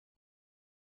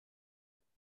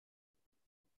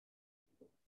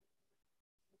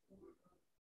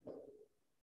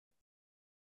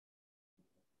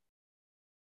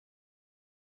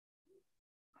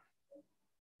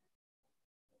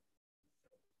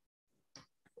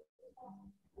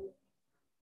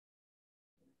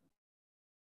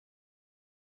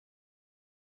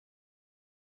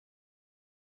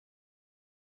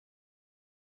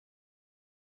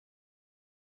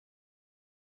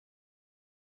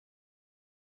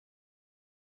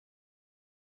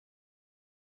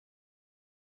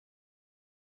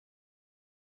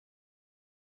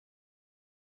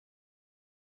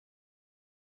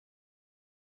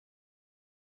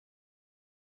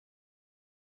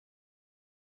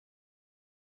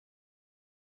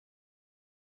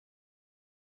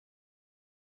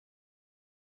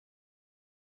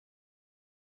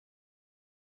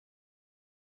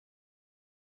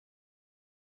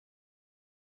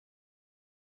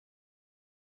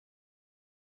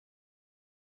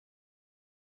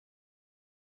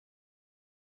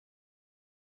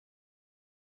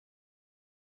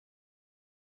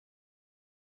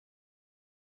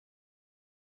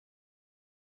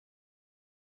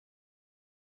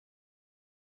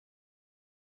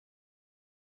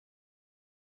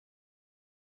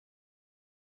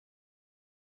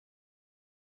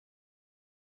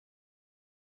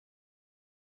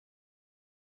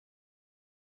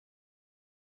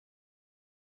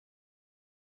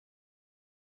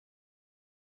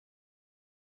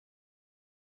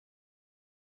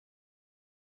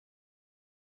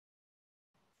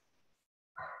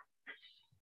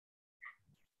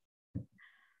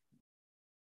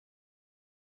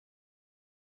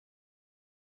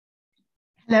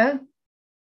Hello.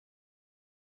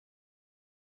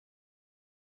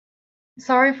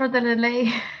 Sorry for the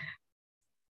delay.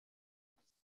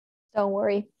 Don't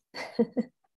worry.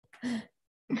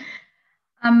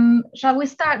 Shall we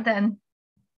start then?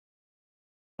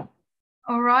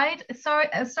 All right. Sorry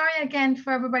again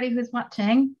for everybody who's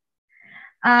watching.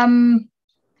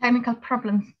 Technical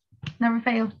problems never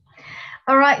fail.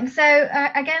 All right. So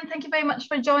again, thank you very much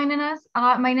for joining us.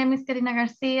 My name is Karina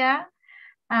Garcia.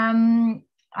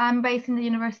 I'm based in the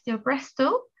University of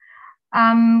Bristol.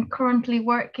 I'm currently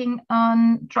working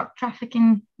on drug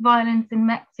trafficking violence in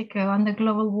Mexico and the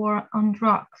global war on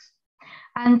drugs.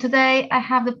 And today I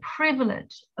have the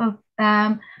privilege of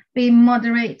being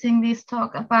moderating this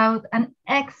talk about an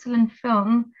excellent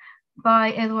film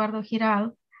by Eduardo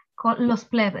Giralt called Los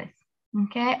Plebes.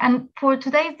 Okay, and for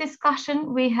today's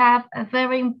discussion, we have a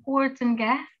very important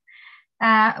guest,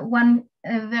 one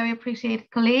very appreciated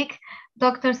colleague,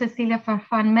 Dr. Cecilia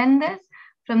Farfan-Mendez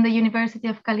from the University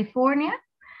of California.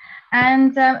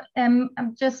 And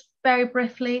just very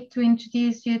briefly to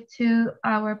introduce you to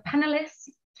our panelists.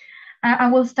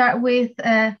 I will start with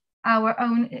our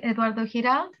own Eduardo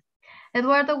Giralt.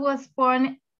 Eduardo was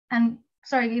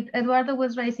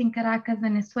raised in Caracas,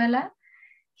 Venezuela.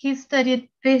 He studied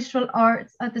visual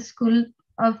arts at the School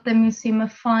of the Museum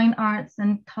of Fine Arts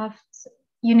and Tufts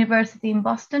University in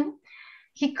Boston.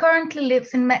 He currently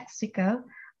lives in Mexico,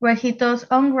 where he does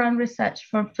on-ground research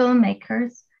for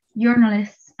filmmakers,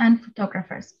 journalists, and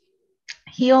photographers.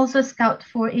 He also scouts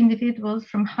for individuals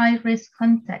from high-risk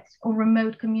contexts or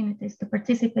remote communities to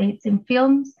participate in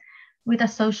films with a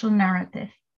social narrative.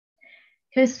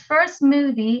 His first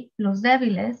movie, Los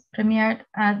Débiles, premiered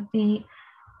at the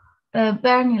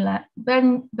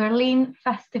Berlin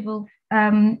Festival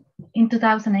in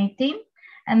 2018,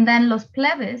 and then Los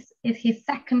Plebes is his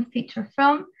second feature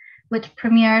film, which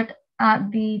premiered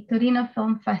at the Torino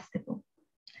Film Festival.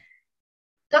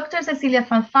 Dr. Cecilia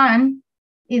Farfan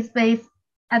is based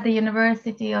at the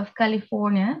University of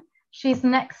California. She's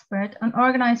an expert on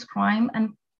organized crime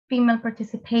and female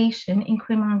participation in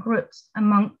criminal groups.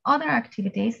 Among other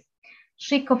activities,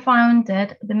 she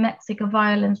co-founded the Mexico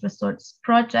Violence Resource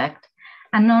Project,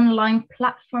 an online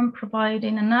platform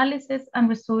providing analysis and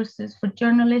resources for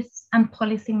journalists and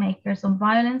policymakers on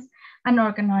violence and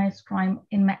organized crime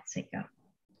in Mexico.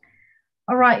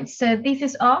 All right, so this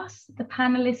is us, the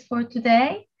panelists for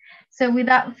today. So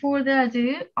without further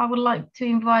ado, I would like to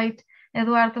invite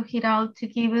Eduardo Giralt to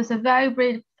give us a very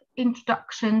brief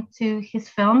introduction to his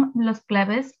film, Los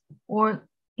Plebes, or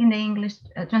in the English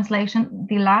translation,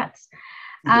 The Lads.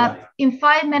 In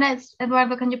 5 minutes,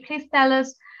 Eduardo, can you please tell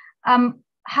us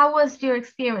how was your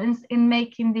experience in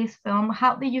making this film?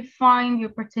 How did you find your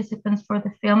participants for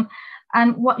the film?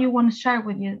 And what you want to share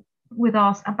with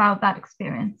us about that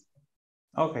experience?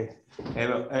 Okay.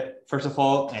 First of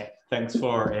all, thanks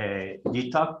for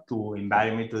GTalk to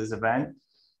inviting me to this event.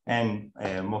 And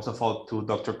most of all to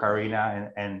Dr.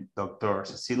 Karina and Dr.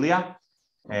 Cecilia.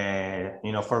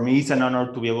 For me, it's an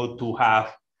honor to be able to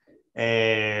have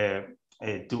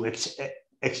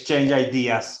exchange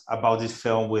ideas about this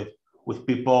film with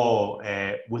people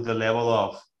with the level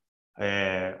of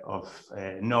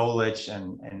knowledge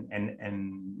and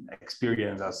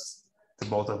experience as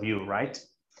both of you, right?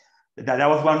 That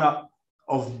was one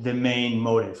of the main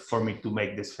motives for me to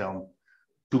make this film,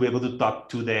 to be able to talk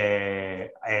to the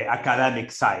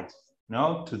academic side,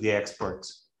 to the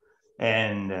experts.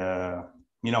 And,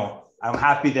 I'm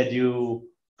happy that you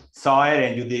saw it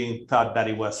and you didn't thought that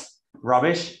it was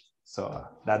rubbish. So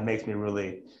that makes me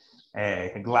really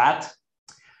glad.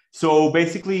 So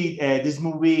basically, this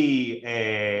movie,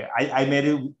 I made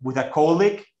it with a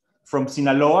colleague from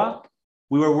Sinaloa.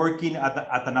 We were working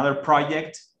at another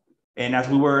project, and as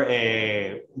we were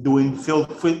doing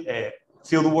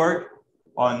field work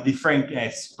on different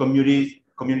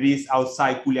communities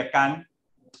outside Culiacan,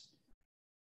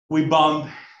 we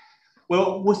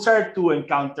started to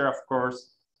encounter, of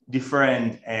course,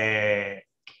 different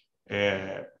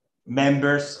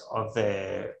members of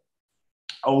the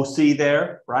OC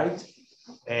there, right?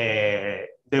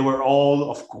 They were all,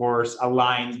 of course,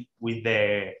 aligned with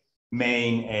the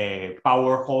main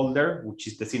power holder, which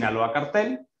is the Sinaloa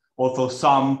Cartel. Although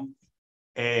some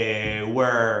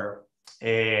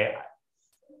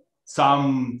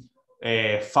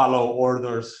follow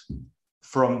orders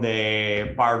from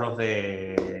the part of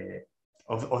the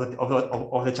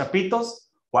Chapitos,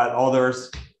 while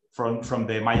others from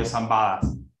the Mayo Zambadas,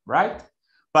 right?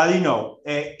 But in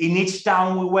each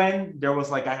town we went, there was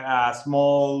like a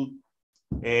small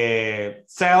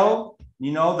cell,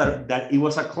 that it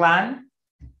was a clan,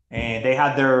 and they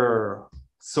had their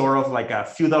sort of like a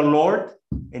feudal lord,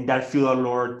 and that feudal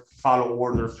lord followed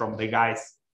orders from the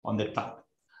guys on the top.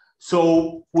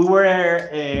 So we were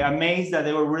amazed that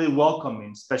they were really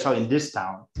welcoming, especially in this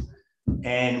town.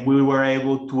 And we were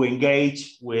able to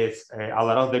engage with a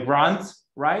lot of the grunts,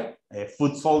 right?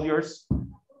 Foot soldiers.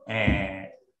 And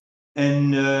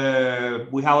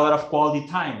we had a lot of quality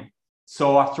time.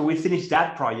 So after we finished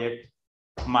that project,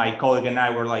 my colleague and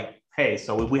I were like, hey,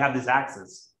 so if we have this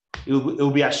access, it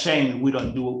would be a shame if we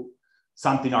don't do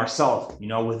something ourselves,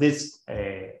 with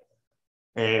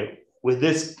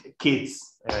these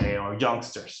kids or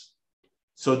youngsters.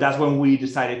 So that's when we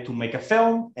decided to make a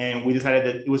film, and we decided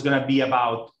that it was going to be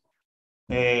about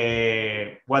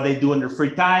what they do in their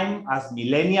free time as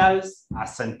millennials,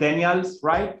 as centennials,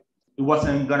 right? It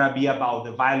wasn't going to be about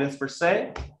the violence per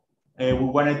se. We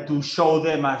wanted to show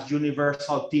them as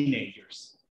universal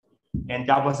teenagers. And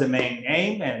that was the main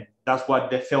aim, and that's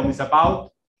what the film is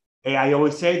about. I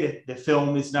always say that the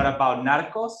film is not about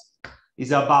narcos.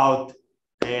 It's about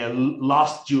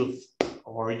lost youth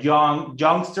or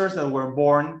youngsters that were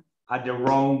born at the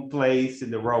wrong place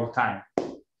in the wrong time,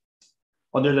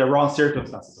 under the wrong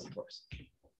circumstances, of course.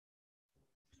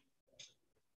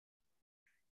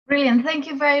 Brilliant. Thank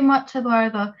you very much,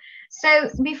 Eduardo. So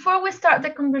before we start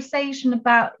the conversation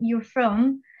about your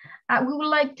film, we would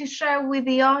like to share with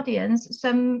the audience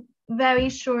some very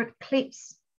short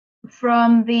clips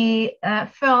from the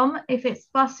film, if it's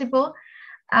possible.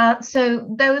 So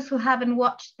those who haven't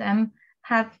watched them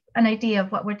have an idea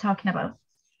of what we're talking about.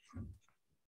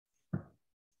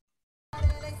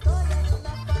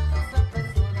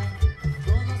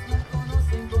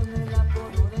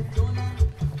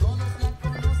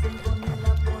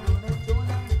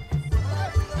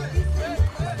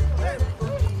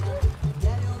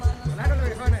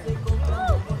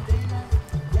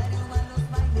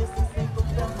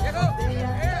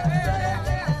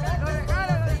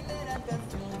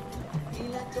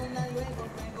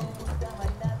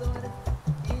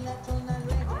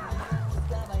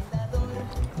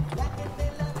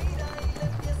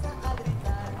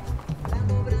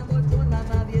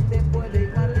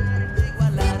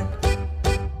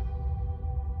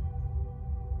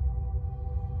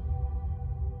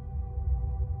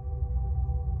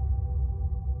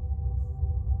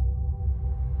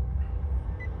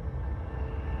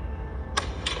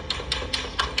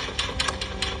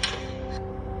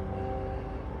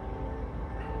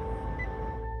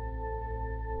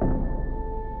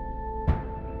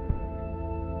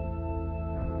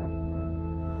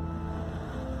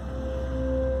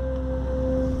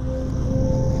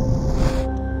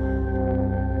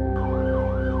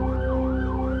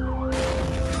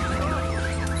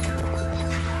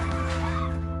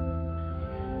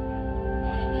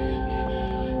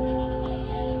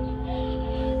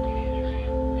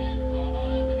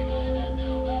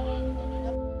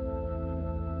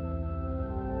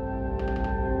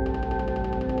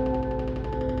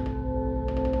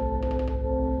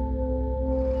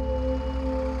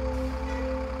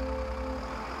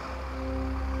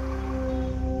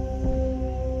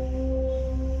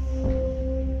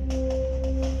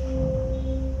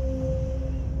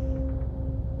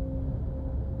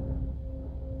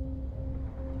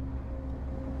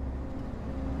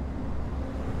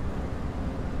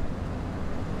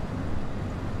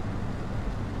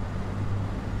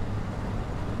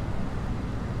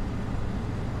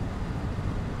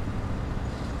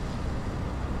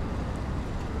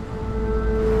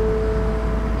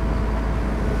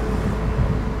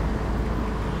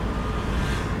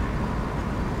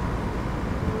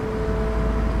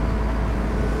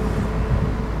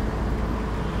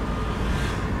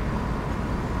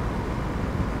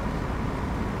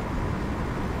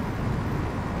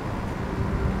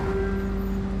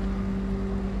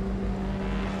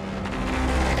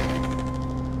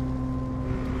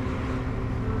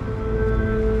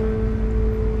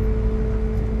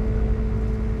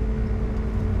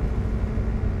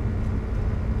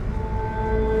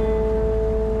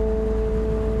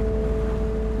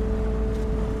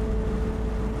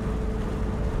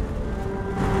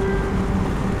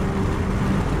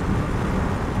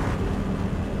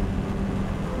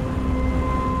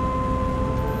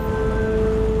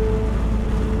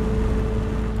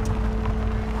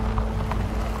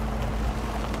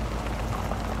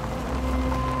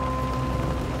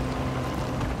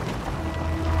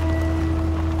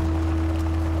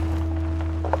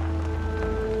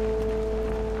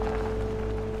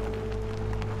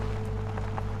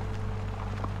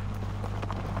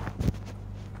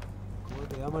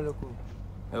 llamas, loco?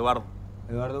 Eduardo.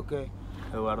 ¿Eduardo qué?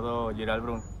 Eduardo Giralt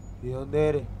Brun. ¿Y de dónde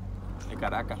eres? De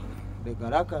Caracas. ¿De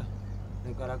Caracas?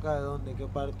 ¿De Caracas de dónde? ¿Qué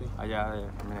parte? Allá de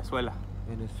Venezuela.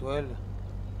 Venezuela.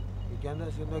 ¿Y qué andas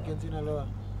haciendo aquí en Sinaloa?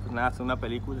 Pues nada, hacer una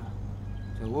película.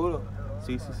 ¿Seguro?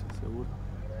 Sí, seguro.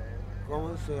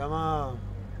 ¿Cómo se llama?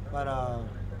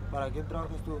 ¿Para quién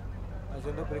trabajas tú?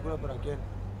 ¿Haciendo películas para quién?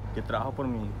 Yo trabajo por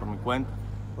mi cuenta.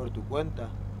 ¿Por tu cuenta?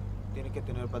 Tienes que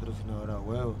tener patrocinador a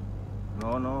huevo.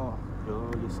 No,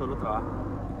 yo solo trabajo.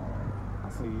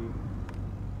 Así.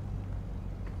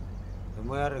 Es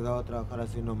muy arriesgado trabajar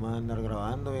así nomás, andar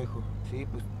grabando, viejo. Sí,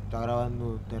 pues está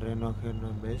grabando terreno ajeno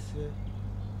en veces.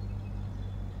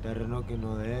 Terreno que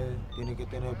no debe. Tiene que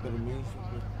tener permiso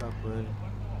pues, para poder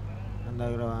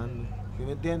andar grabando. ¿Sí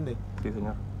me entiendes? Sí,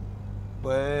 señor.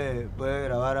 Puede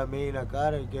grabar a mí la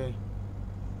cara y qué.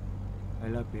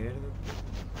 Ahí la pierde.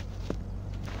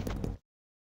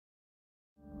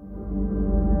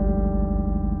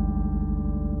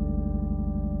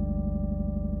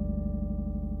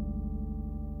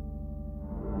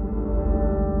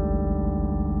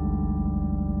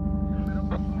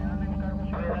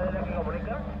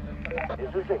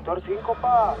 Es el sector 5,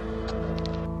 pa.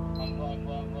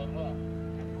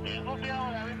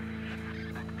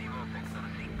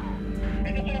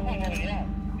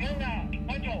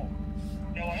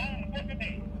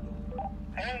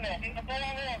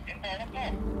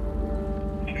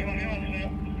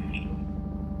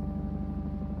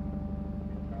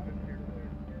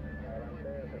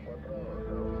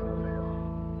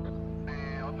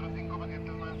 Otros 5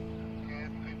 pacientes más, que es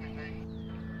 36.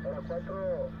 Hora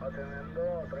 4, atendiendo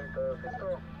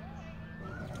 32.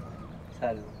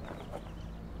 Salud.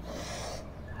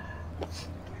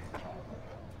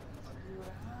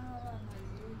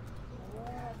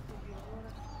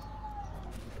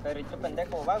 Perrito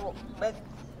pendejo, vago, ven,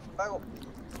 vago.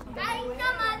 ¡Ay,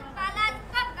 nomás para las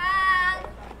cacas!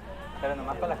 Pero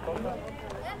nomás para las compras.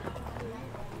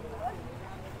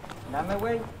 Dame,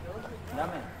 güey,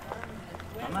 dame.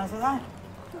 ¿No me vas a dar?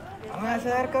 ¿No me vas a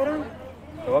dar, cabrón?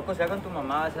 Te voy a coser con tu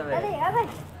mamá, vas a ver. Dale, a ver.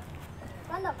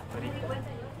 ¿Cuándo? Ahorita.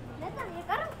 ¿Neta?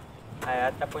 ¿Llegaron? Allá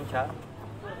está ponchado.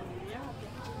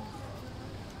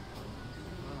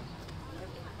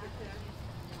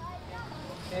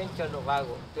 El cholo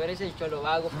vago. Tú eres el cholo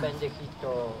vago,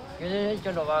 pendejito. ¿Quién es el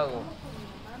cholo vago?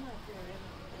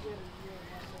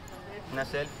 Una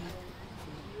selfie.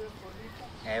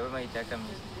 Voy a meditar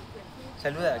camisa.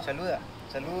 Saluda,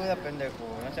 pendejo.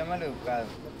 No seas mal educado.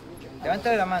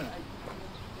 Levántale la mano.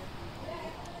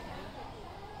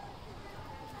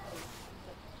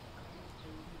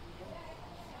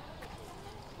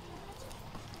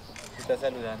 Te está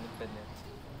saludando, pendejo.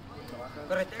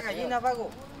 Correte, gallina, vago.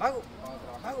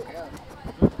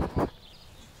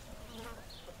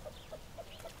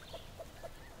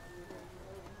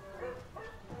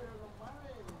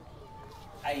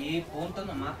 Ahí, punto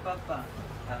nomás, papá.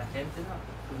 A la gente,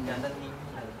 ¿no? Donde andan niños.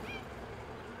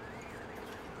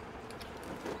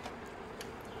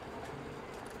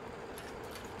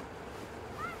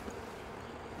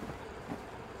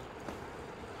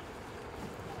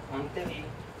 Ponte bien.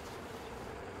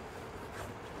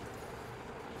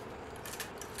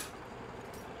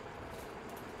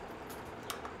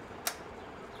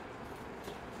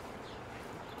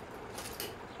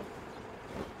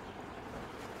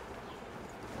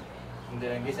 Donde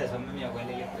venga y se asome mi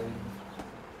abuela y le pregunto.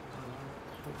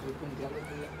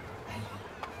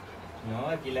 No,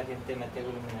 aquí la gente mete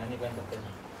iluminada ni cuenta pena.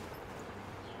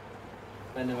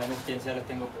 Cuando menos quién se los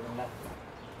tengo por un lado.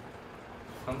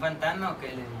 ¿Son fantasmas o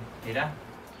qué? Mira.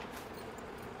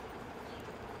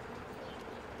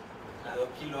 A 2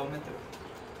 kilómetros.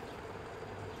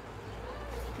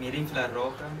 Mira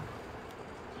infrarroja.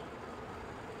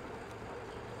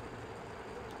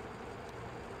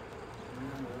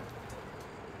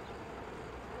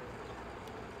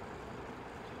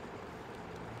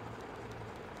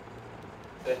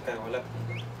 Se descargó la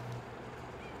pila.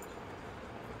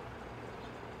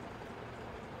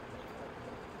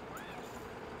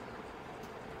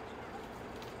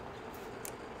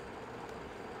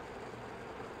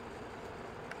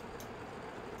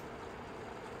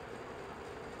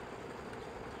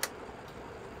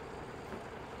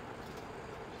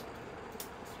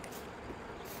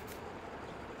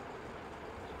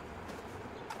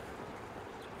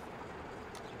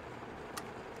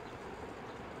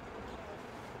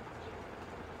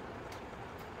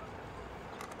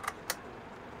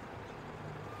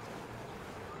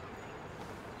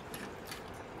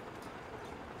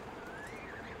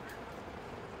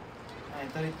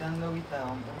 Ahorita ando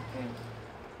aguitadón porque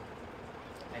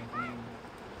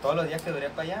todos los días que duré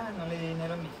para allá no le di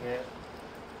dinero a mi jefe.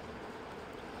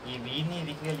 Y vine y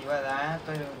dije que le iba a dar,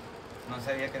 pero no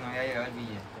sabía que no había llegado el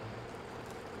billete.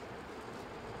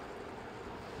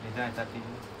 Ahorita me está pidiendo.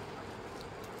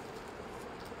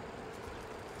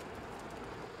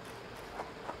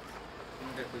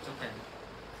 Como que escucho que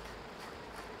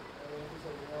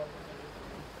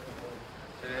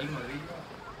se ve el morrillo.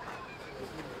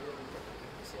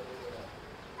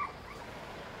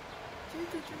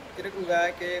 Quiero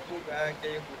jugar, quiero jugar,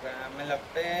 quiero jugar. Me la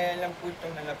pelan, puto,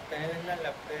 me la pelan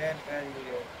la perca,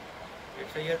 digo. Yo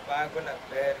soy el Paco, la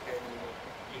perca, digo.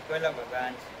 Hijo de la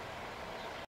vagancia.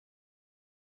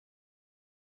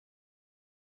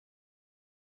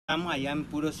 Estamos allá en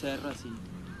puro cerro así.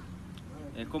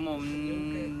 Es como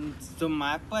un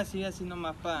mapa así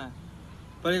nomás para...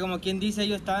 Porque como quien dice,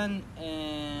 ellos estaban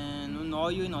en un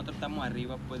hoyo y nosotros estamos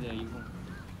arriba pues de ahí.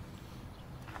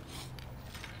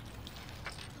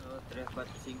 3,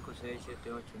 4, 5, 6,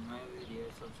 7, 8, 9, 10,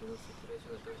 11, 12, 13,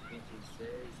 14, 15, 16,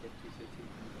 17,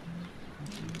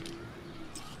 18,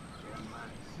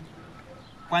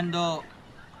 19. Cuando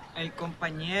el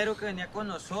compañero que venía con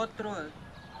nosotros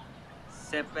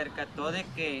se percató de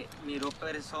que miró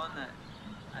personas,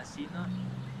 así, ¿no?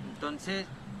 Entonces,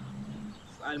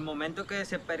 al momento que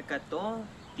se percató,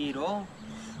 tiró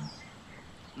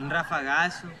un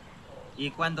rafagazo.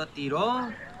 Y cuando tiró,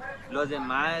 los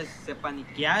demás se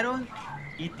paniquearon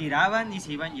y tiraban y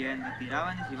se iban yendo,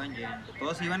 tiraban y se iban yendo.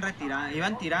 Todos se iban retirando,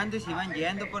 iban tirando y se iban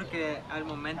yendo porque al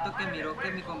momento que miró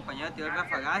que mi compañero tiró el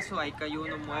rafagazo, ahí cayó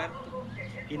uno muerto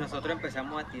y nosotros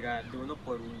empezamos a tirar de uno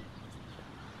por uno.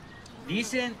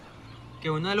 Dicen que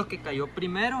uno de los que cayó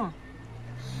primero,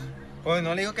 pues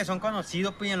no le digo que son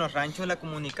conocidos pues en los ranchos de la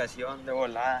comunicación de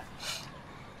volada,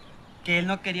 que él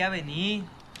no quería venir.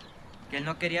 Que él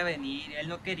no quería venir, él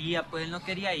no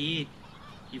quería ir.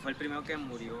 Y fue el primero que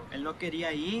murió. Él no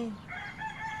quería ir,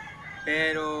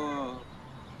 pero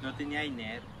no tenía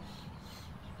dinero.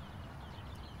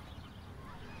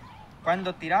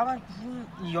 Cuando tiraban,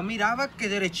 y yo miraba que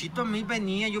derechito a mí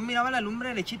venía, yo miraba la lumbre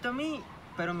derechito a mí,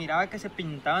 pero miraba que se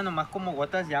pintaban nomás como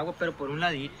gotas de agua, pero por un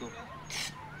ladito.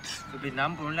 Se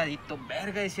pintaban por un ladito,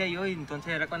 verga, decía yo, y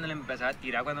entonces era cuando le empezaba a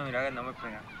tirar, cuando miraba que no me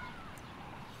pegaba.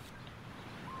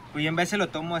 Pues yo en vez se lo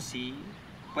tomo así,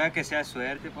 puede que sea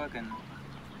suerte, puede que no.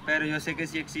 Pero yo sé que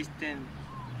sí existen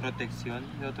protecciones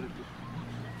de otro tipo.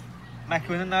 Más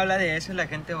que uno no habla de eso, la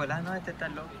gente volá, no, este está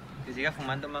loco, que siga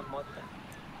fumando más mota.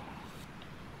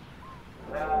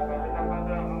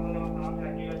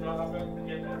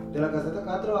 De la caseta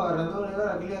 4, agarrando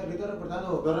Bolívar, aquí ahorita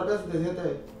reportando. 2 rápidas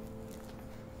 77.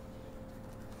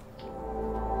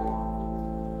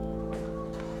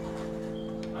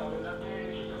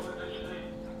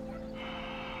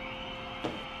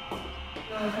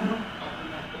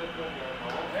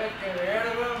 ¡Qué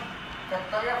verga! Te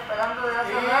estoy esperando de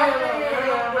hace rato y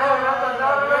no me has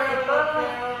pasado y todo.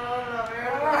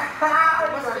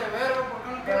 ¿Cómo se verga? ¿Por qué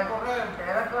no quieres correr?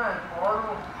 Queda con el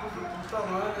polvo. Puta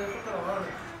madre, eso te lo vale.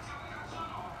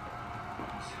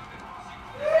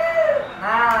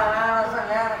 Nada, no se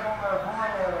agarra,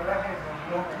 fúmale de verdad que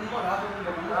un balazo,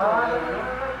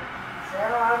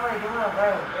 cero alma y tú me lo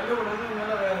juego. Él le volvió y no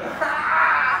la verga.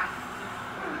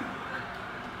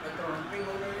 Me tronó un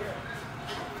pingo de día.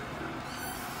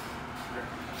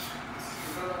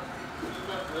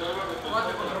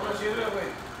 Este control no sirve, güey.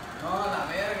 No, a la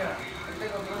verga. Este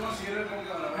control no sirve como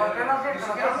para la verga. ¿Por qué no sirve? Ni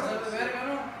siquiera pasar de verga,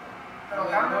 ¿no? Pero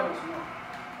cambio.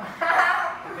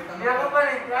 Mira cómo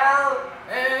limpiado.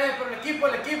 Pero el equipo, a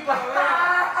ver.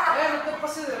 No te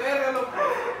pases de verga, loco.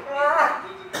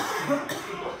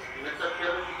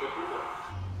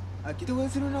 Aquí te voy a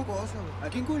decir una cosa, güey.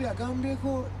 Aquí en Culiacán,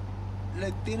 viejo,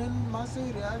 le tienen más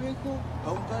seguridad, viejo,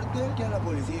 a un cartel que a la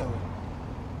policía,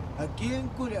 güey. Aquí en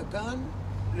Culiacán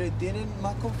le tienen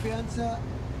más confianza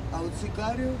a un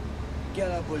sicario que a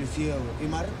la policía, güey. Y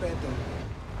más respeto,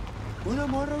 güey. Una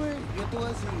morra, güey, yo te voy a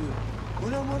decir, güey.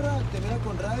 Una morra te mira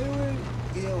con radio, güey,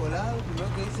 y de volada, lo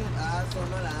primero que dicen, son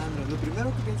malandros. Lo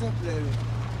primero que piensa el plebe.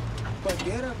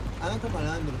 Cualquiera anda con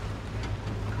malandros.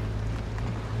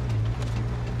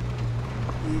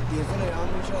 Y eso le llama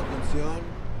mucho la atención,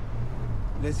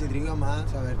 les intriga más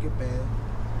saber qué pedo.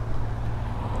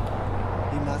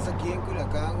 Y más aquí en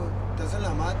Culiacán, güey. Estás en la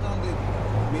mata donde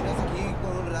vienes aquí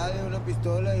con un radio, una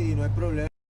pistola y no hay problema.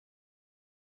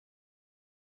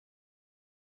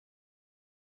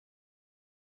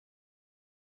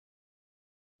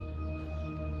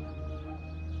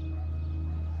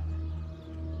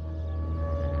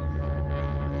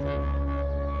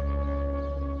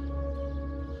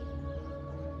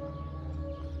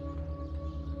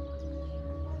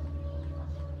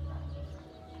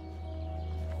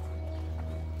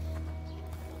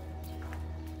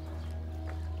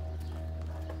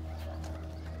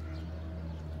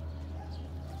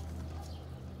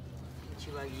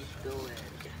 pinche vaguito, güey.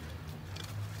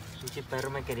 Pinche perro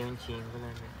me quería un chingo, la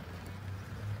neta.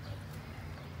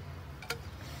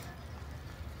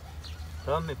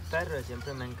 Todos mis perros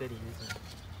siempre me han querido.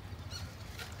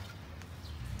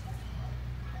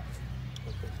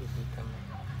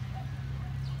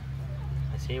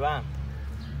 Así va.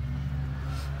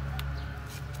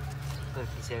 Pues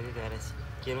quisiera que quedara así.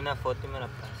 Quiero una foto y me la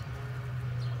pasa.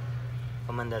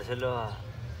 Para mandárselo a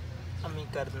mi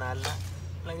carnala,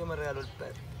 la que me regaló el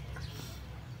perro.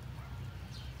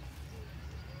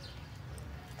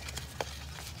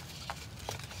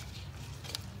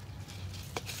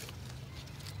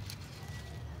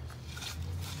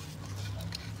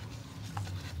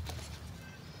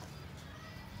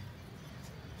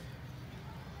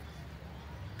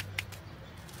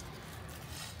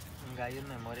 Un gallo en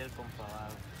memoria del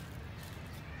compavado.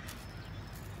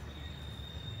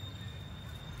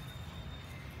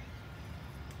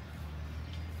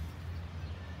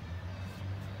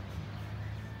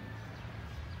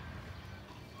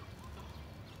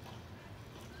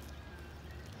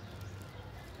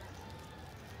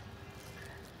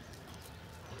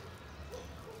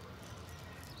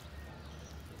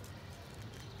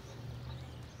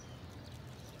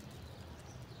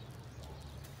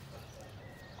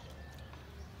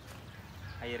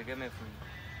 Ayer que me fui,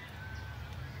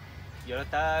 yo lo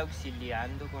estaba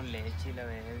auxiliando con leche y la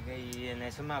verga, y en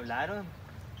eso me hablaron.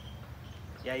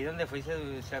 Y ahí donde fui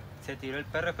se tiró el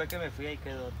perro, después que me fui ahí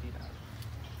quedó tirado.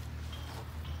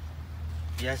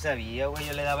 Ya sabía, güey,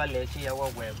 yo le daba leche y agua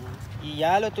a huevo. Y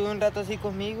ya lo tuve un rato así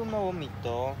conmigo, me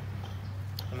vomitó.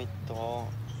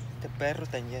 Este perro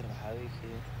está enyerbado, dije.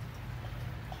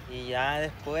 Y ya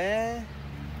después,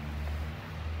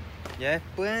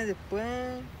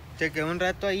 se quedó un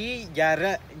rato ahí,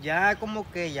 ya como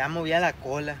que ya movía la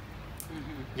cola.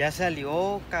 Ya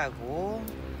salió, cagó.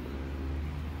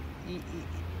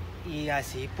 Y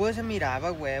así pues se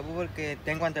miraba, huevo, porque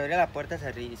en cuanto abría la puerta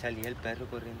salía el perro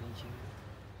corriendo un chingo.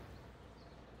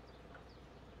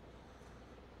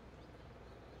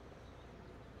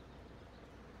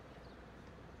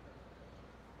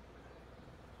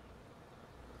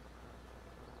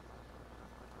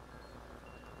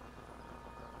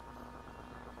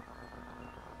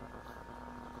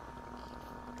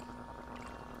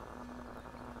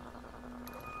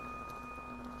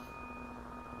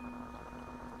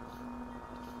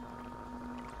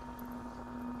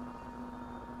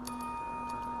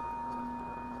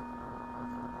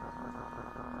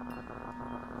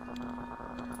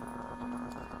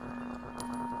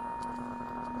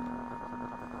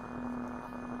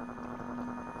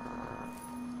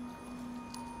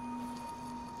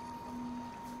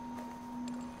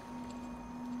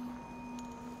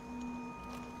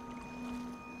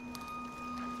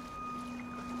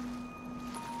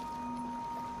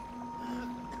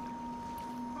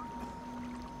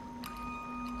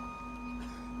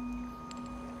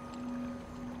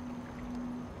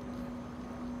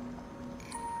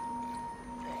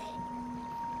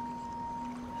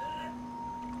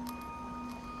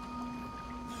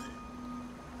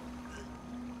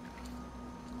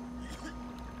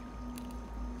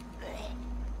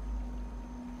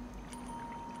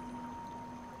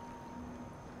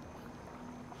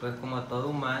 Pues como todo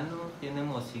humano tiene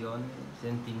emociones,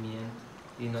 sentimientos,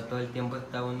 y no todo el tiempo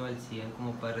está uno al 100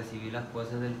 como para recibir las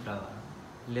cosas del trabajo.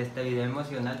 La estabilidad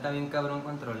emocional está bien cabrón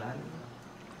controlarla.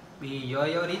 Y yo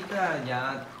ahí ahorita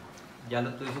ya lo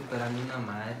estoy superando una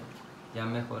madre, ya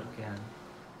mejor que antes.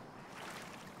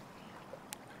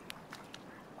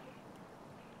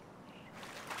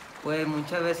 Pues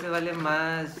muchas veces vale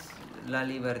más la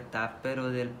libertad, pero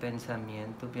del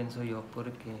pensamiento, pienso yo,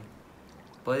 porque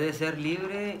puede ser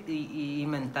libre y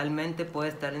mentalmente puede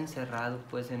estar encerrado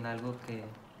pues en algo que...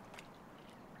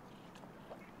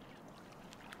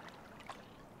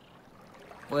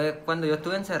 Pues cuando yo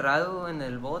estuve encerrado en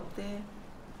el bote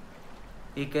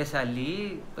y que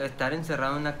salí, estar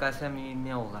encerrado en una casa a mí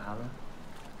me ahogaba,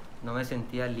 no me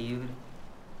sentía libre.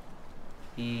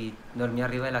 Y dormía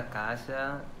arriba de la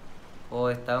casa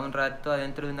o estaba un rato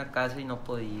adentro de una casa y no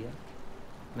podía.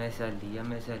 Me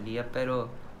salía, pero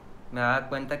me daba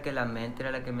cuenta que la mente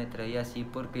era la que me traía así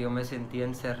porque yo me sentía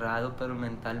encerrado, pero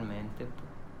mentalmente,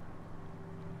 pues.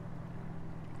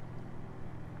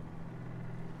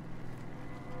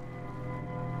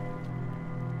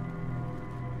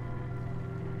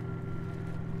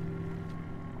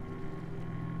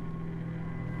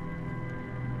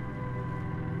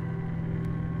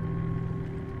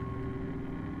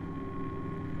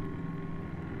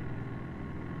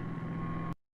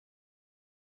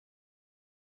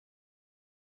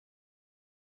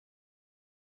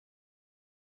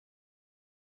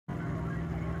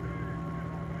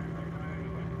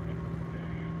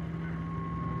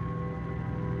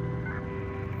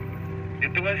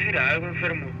 yo te voy a decir algo,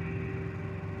 enfermo.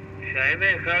 Si a mí me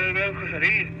dejara el viejo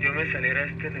salir, yo me saliera de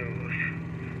este negocio.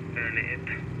 La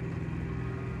neta.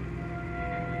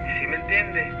 ¿Sí me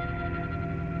entiendes?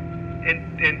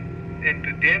 En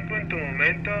tu tiempo, en tu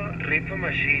momento, rifa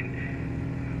machine.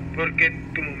 Porque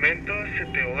tu momento se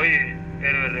te oye,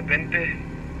 pero de repente...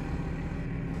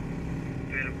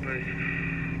 Pero pues...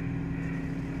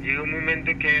 Llega un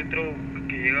momento que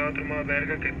llega otro más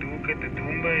verga que tú, que te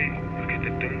tumba y pues que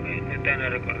te tumba y no te van a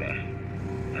recordar.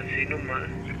 Así nomás.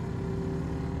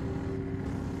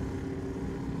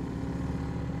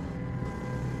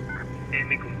 En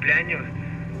mi cumpleaños,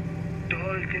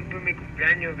 todo el tiempo en mi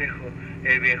cumpleaños, viejo,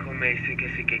 el viejo me dice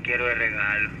que sí que quiero de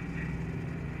regalo.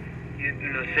 Y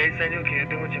en los 6 años que yo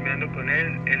tengo chambeando con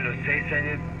él, en los 6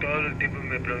 años todo el tiempo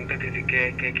me pregunta que sí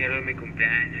que quiero de mi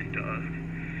cumpleaños y todo.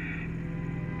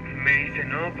 Me dice,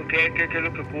 no, pues ¿qué es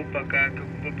lo que ocupa acá? ¿Qué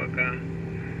ocupa para acá?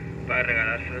 Para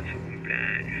regalárselo en su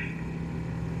cumpleaños.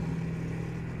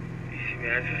 Y si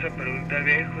me hace esa pregunta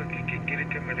viejo, ¿qué quiere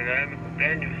que me regale en mi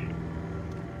cumpleaños?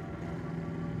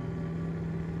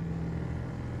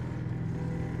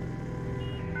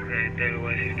 Te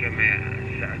voy a decir que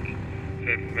me saque,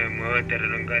 que me muevo el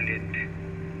terreno en caliente.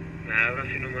 Me abro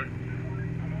así nomás.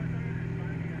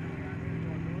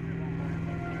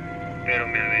 Pero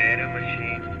me avera,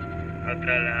 machine. A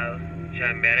otro lado,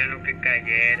 chambear en lo que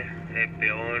cayera, de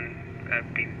peón,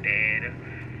 carpintero,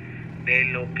 de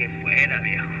lo que fuera,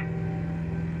 viejo.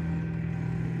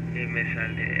 Y me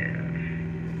saliera,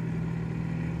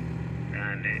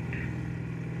 la neta.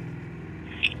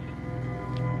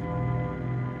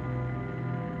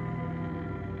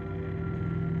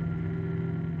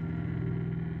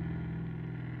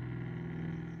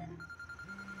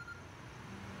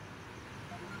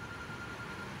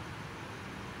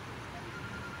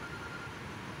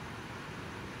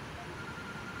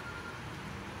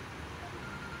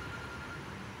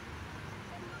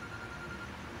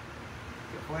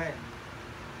 Fue.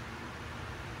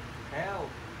 Help.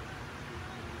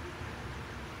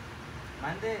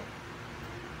 Mande.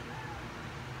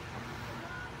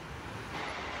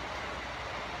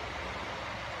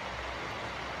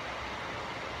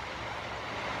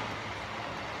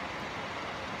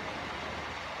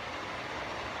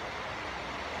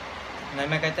 No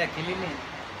me cae aquí, Lili.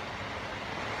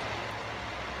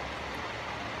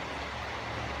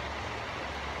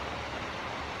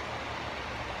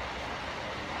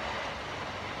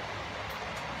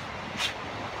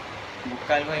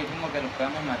 Busca algo ahí como que lo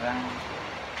podamos amarrar.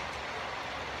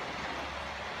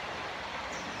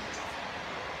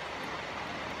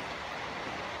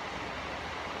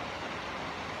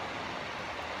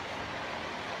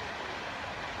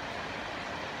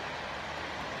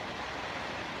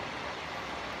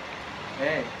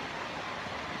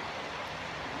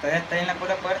 ¿Todavía está ahí en la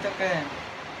pura puerta o qué?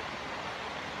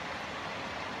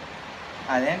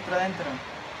 Adentro.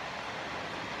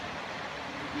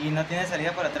 Y no tiene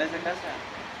salida por atrás de casa.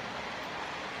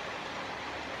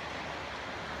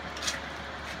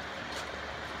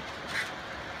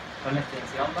 Con la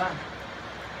extensión va.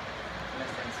 Con la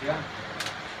extensión.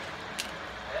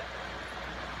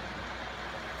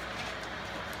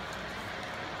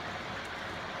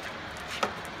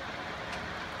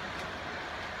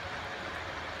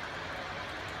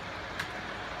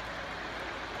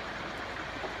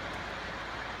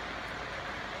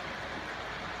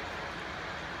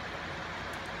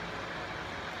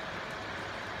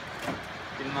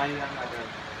 Filma ayuda a matar.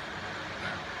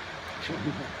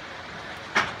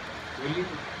 Willy.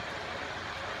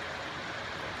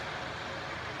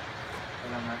 Con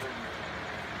la mano.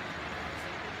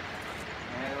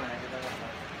 Bueno, aquí está la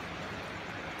mano.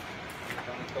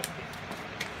 Está muy corto.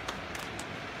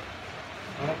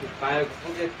 No, pues padre,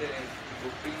 fúgete,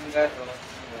 pingazo.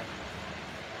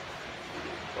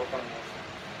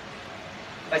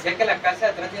 Parecía que la casa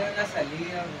de atrás tiene una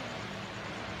salida,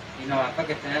 y no va para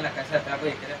que estén en la casa de atrás,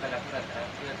 porque quiere pelar por atrás,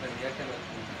 y le perdía que lo...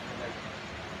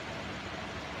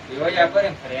 Digo ya por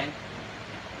enfrente.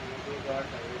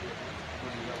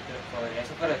 Por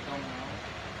eso, pero esto no.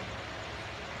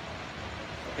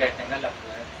 Que tenga la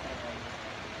puerta.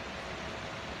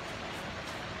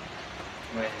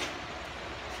 Bueno.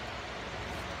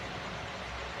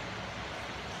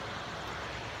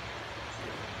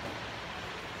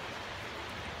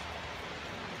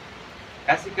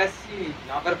 Casi,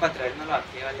 no, pero para traérnoslo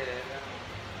aquí vale verga.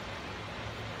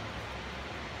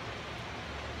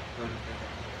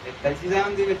 ¿Está el ciudad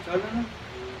donde vive el cholo, no?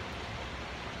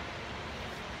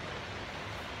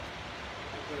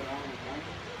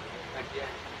 Aquí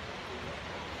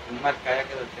hay un marcaya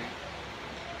que lo tengo.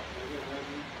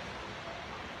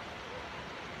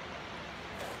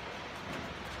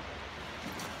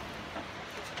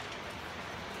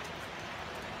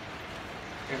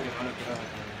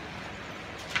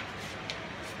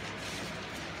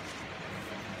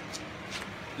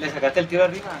 ¿Le sacaste el tiro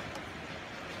arriba?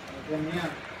 No tenía.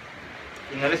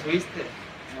 ¿Y no le subiste?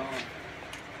 No.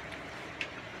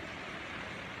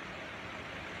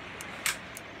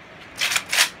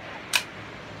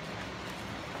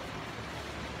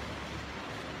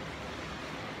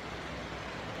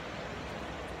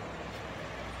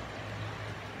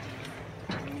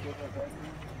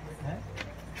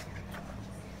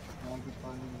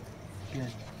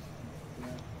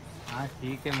 Ah,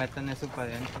 sí, que metan eso para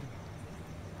adentro.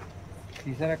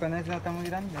 ¿Sí será con eso? Está muy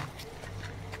grande.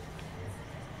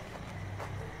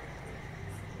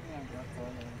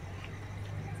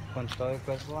 Con todo el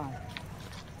cuerpo.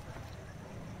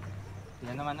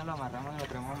 Ya nomás nos lo amarramos y lo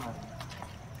traemos más.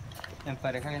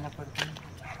 Empareja bien la parte.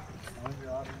 Vamos a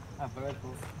llevarlo. Apaga el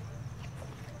fuego.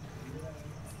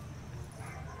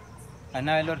 Van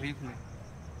a ver los rifles.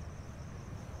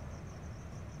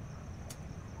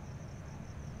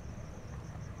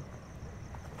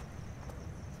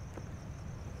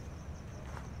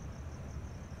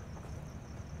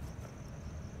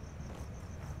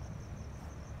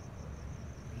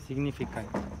 ¿Qué significa?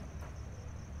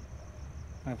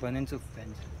 Me ponen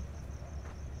suspenso.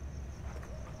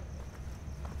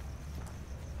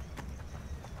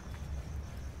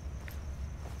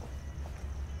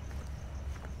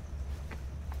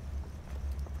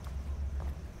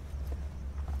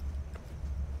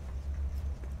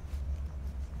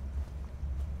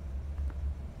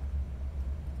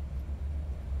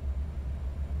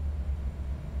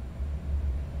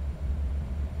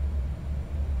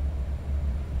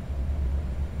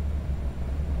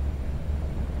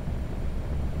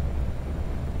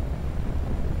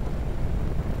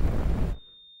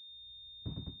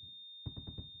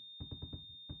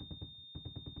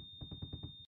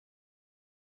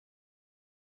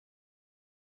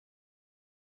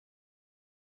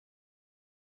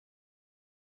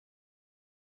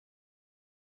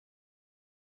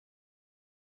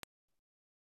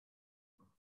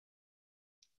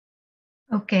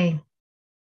 Okay.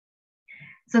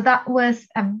 So that was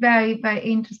a very,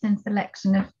 very interesting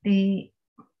selection of the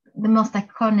most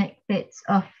iconic bits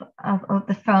of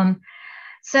the film.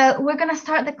 So we're going to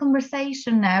start the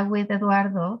conversation now with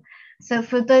Eduardo. So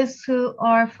for those who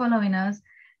are following us,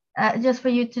 just for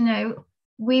you to know,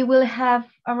 we will have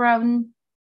around,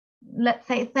 let's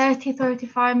say, 30,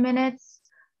 35 minutes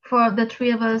for the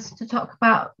three of us to talk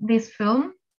about this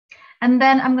film. And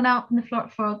then I'm going to open the floor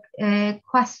for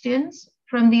questions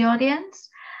from the audience.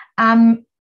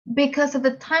 Because of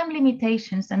the time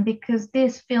limitations and because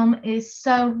this film is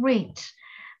so rich,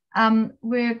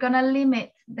 we're going to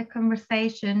limit the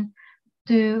conversation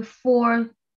to four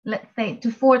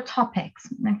topics,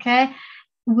 okay?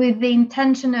 With the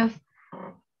intention of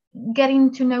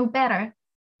getting to know better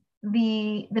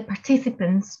the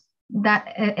participants that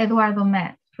Eduardo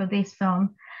met for this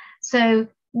film. So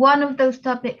one of those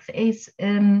topics is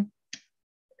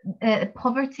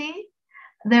poverty.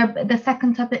 The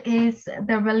second topic is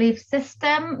the belief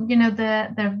system, you know,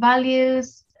 their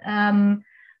values,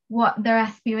 what their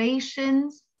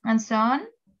aspirations, and so on.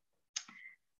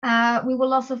 We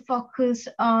will also focus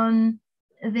on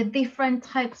the different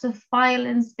types of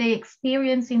violence they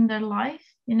experience in their life,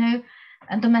 you know,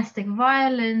 domestic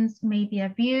violence, maybe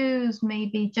abuse,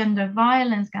 maybe gender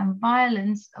violence, gun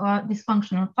violence, or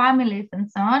dysfunctional families, and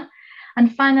so on.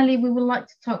 And finally, we would like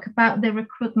to talk about the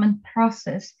recruitment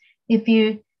process, if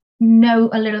you know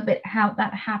a little bit how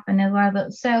that happened, Eduardo.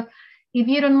 So if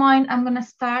you don't mind, I'm going to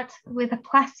start with a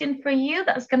question for you.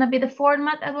 That's going to be the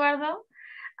format, Eduardo.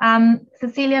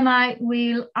 Cecilia and I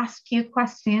will ask you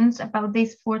questions about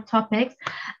these four topics.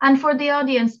 And for the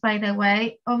audience, by the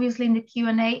way, obviously in the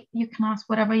Q&A, you can ask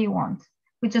whatever you want.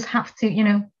 We just have to, you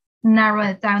know, narrow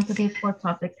it down to these four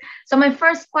topics. So my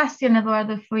first question,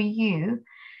 Eduardo, for you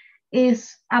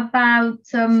is about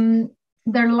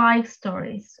their life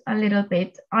stories a little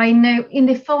bit. I know in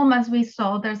the film, as we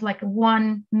saw, there's like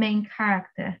one main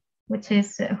character, which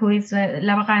is who is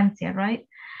Garcia, right?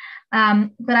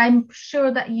 But I'm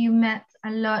sure that you met a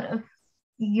lot of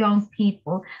young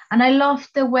people, and I love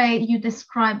the way you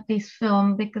describe this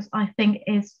film because I think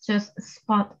it's just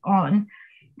spot on.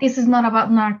 This is not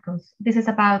about narcos. This is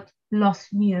about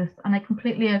lost youth, and I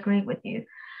completely agree with you.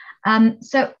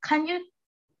 So can you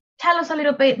tell us a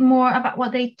little bit more about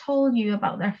what they told you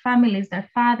about their families, their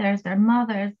fathers, their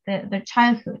mothers, their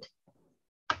childhood?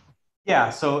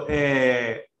 Yeah, so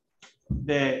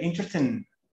the interesting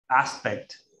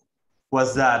aspect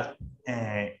was that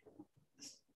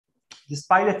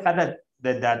despite the fact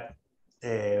that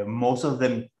most of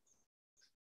them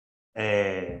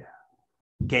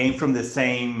came from the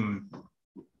same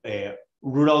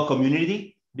rural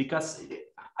community, because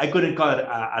I couldn't call it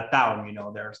a town, you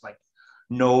know, there's like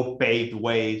no paved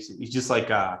ways. It's just like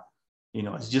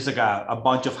it's just like a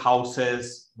bunch of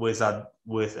houses with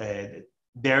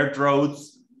dirt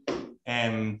roads,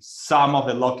 and some of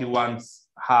the lucky ones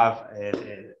have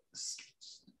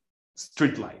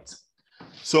street lights.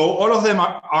 So all of them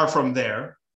are from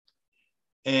there,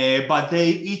 but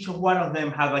each one of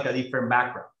them have like a different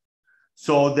background.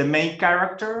 So the main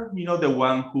character, you know, the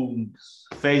one whose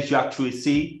face you actually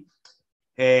see,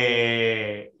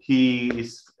 he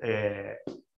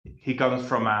comes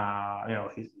from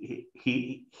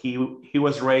he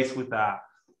was raised with a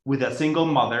single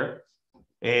mother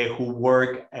who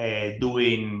worked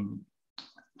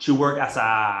she worked as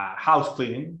a house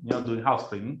cleaning, you know, doing house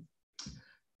cleaning,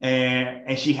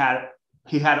 and he had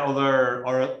other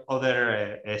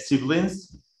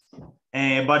siblings,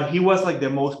 but he was like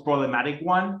the most problematic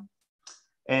one.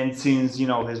 And since, you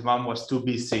know, his mom was too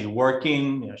busy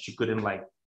working, you know, she couldn't like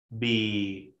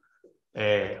be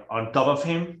on top of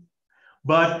him.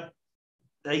 But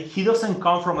like, he doesn't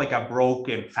come from like a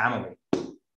broken family.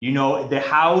 You know, the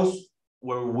house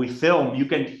where we film, you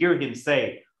can hear him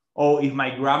say, "Oh, if my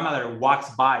grandmother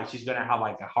walks by, she's gonna have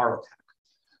like a heart attack."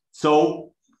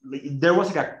 So there was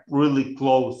like a really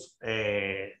close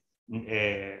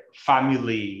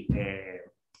family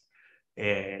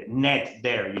net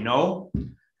there, you know.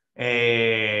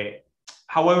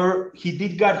 However, he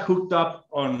did get hooked up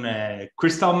on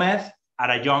crystal meth at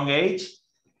a young age,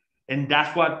 and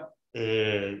that's what,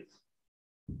 in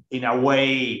a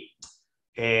way,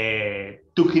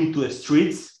 took him to the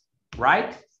streets,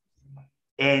 right?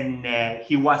 And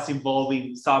he was involved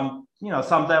in some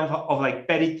type of like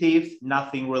petty thief,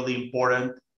 nothing really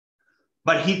important.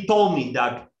 But he told me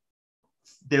that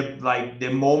the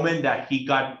moment that he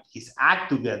got his act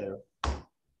together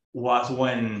was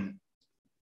when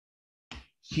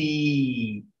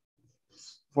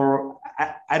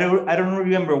I don't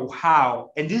remember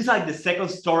how, and this is like the second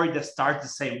story that starts the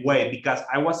same way, because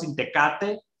I was in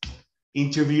Tecate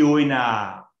interviewing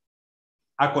a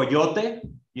coyote,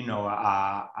 you know,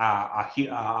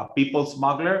 a people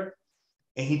smuggler,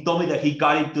 and he told me that he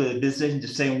got into the business in the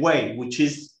same way, which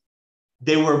is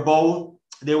they were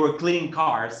cleaning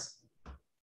cars,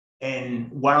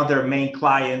 and one of their main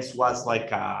clients was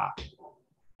like a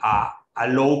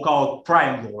local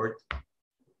crime lord,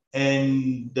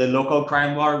 and the local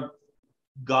crime lord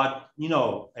got, you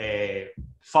know,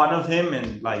 fond of him,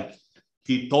 and like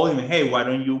he told him, "Hey, why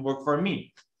don't you work for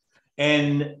me?"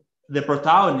 And the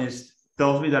protagonist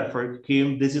tells me that for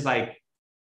him, this is like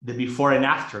the before and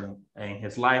after in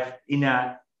his life, in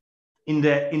a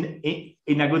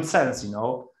good sense, you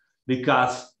know,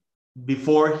 because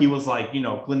before he was like, you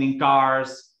know, cleaning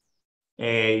cars,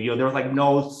 you know, there was like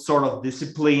no sort of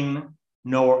discipline,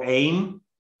 no aim.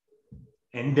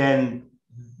 And then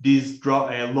this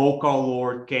local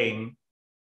lord came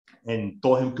and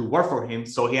told him to work for him.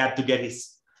 So he had to get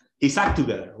his act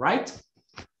together, right?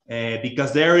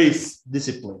 Because there is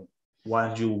discipline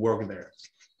once you work there.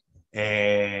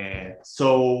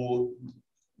 So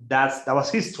that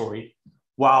was his story.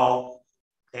 While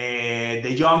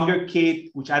the younger kid,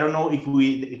 which I don't know if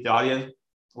the audience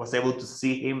was able to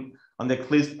see him on the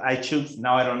clips I chose,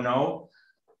 now I don't know,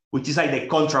 which is like the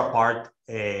counterpart.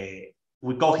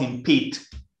 We call him Pete.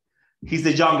 He's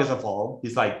the youngest of all.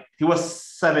 He was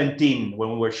 17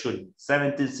 when we were shooting,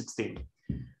 17, 16.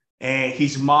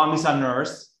 His mom is a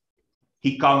nurse.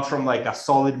 He comes from like a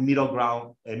solid middle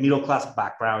class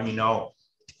background, you know.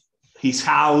 His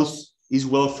house is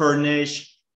well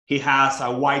furnished. He has a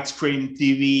widescreen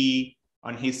TV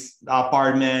on his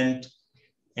apartment.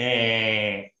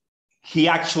 He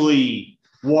actually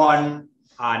won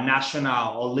a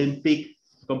national Olympic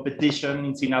competition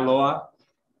in Sinaloa,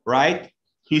 right?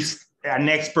 He's an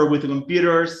expert with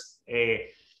computers.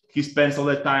 He spends all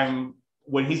the time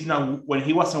when he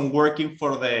wasn't working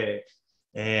for the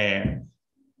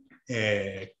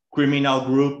criminal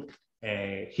group.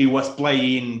 He was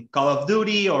playing Call of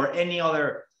Duty or any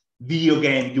other video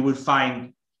game. You would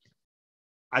find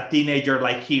a teenager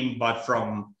like him, but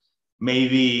from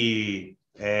maybe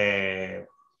I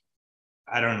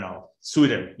don't know,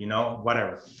 Sweden, you know,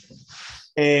 whatever.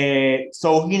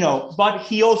 So, you know, but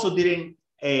he also didn't,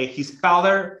 his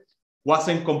father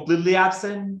wasn't completely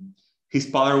absent. His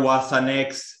father was an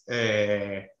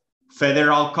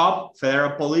federal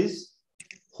police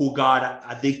who got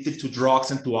addicted to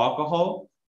drugs and to alcohol.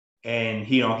 And,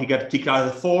 you know, he got kicked out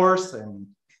of the force. And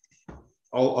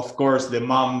of course, the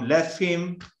mom left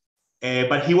him,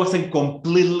 but he wasn't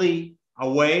completely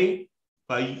away,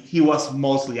 but he was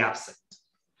mostly absent.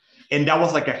 And that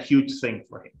was like a huge thing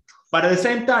for him. But at the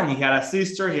same time, he had a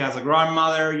sister, he has a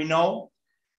grandmother, you know.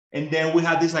 And then we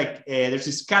have this like, there's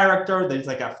this character that is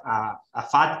like a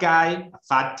fat guy, a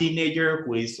fat teenager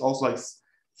who is also like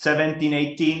 17,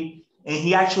 18. And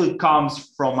he actually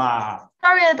comes from a...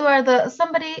 Sorry, Eduardo,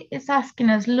 somebody is asking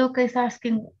us, Luca is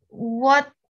asking,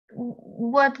 what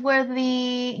were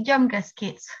the youngest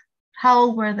kids? How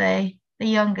old were they, the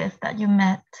youngest that you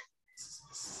met?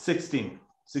 16.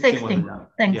 16,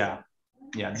 thanks. Yeah.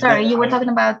 Sorry, you were talking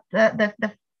about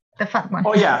the fat one.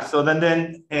 Oh yeah, so then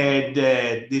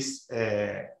the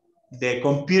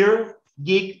computer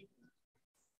geek,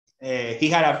 he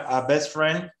had a best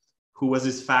friend who was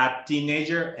this fat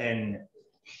teenager, and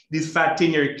this fat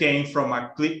teenager came from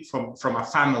a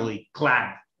family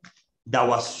clan that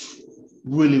was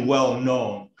really well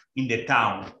known in the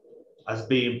town as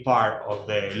being part of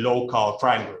the local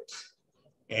crime groups.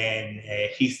 And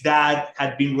his dad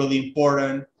had been really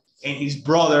important, and his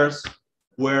brothers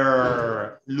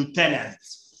were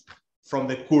lieutenants for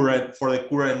the current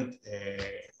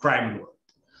crime lord.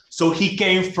 So he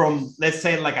came from, let's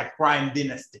say, like a crime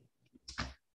dynasty.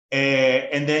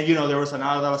 And then, you know, there was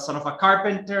another that was son of a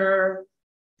carpenter.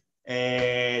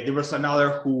 There was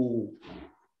another who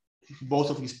both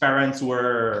of his parents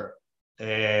were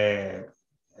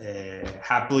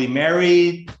happily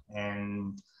married,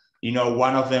 and you know,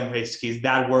 one of them, his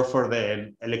dad worked for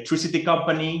the electricity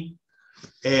company.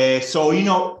 So, you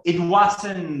know, it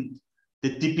wasn't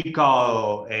the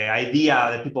typical idea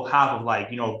that people have of like,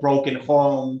 you know, broken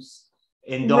homes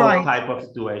and those type of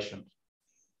situations.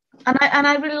 And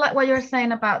I really like what you're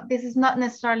saying about this is not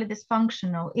necessarily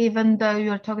dysfunctional, even though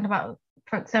you're talking about,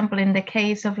 for example, in the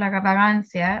case of like a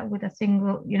Garcia with a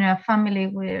single, you know, a family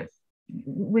with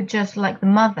just like the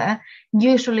mother,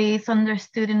 usually it's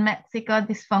understood in Mexico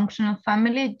dysfunctional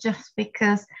family just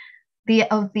because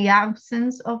of the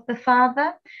absence of the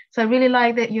father. So I really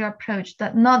like that your approach,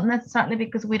 that not necessarily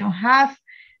because we don't have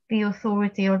the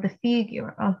authority or the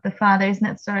figure of the father is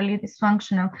necessarily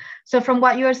dysfunctional. So from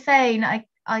what you're saying,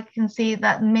 I can see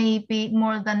that maybe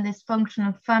more than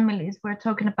dysfunctional families, we're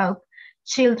talking about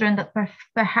children that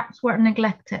perhaps were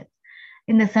neglected,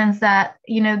 in the sense that,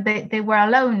 you know, they were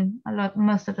alone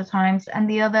most of the times. And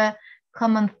the other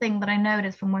common thing that I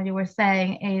noticed from what you were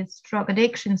saying is drug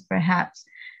addictions, perhaps.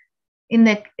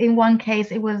 In one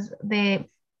case, it was the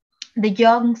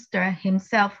youngster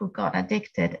himself who got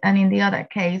addicted, and in the other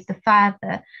case, the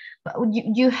father. But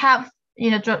you have,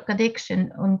 you know, drug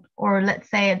addiction or let's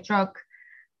say a drug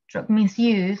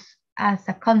misuse as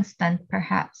a constant,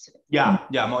 perhaps. Yeah,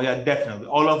 definitely.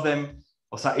 All of them.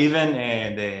 Also, even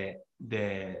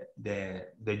the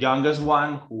youngest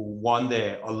one who won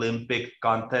the Olympic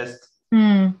contest,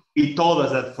 he told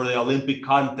us that for the Olympic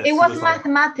contest, it was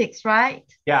mathematics, like,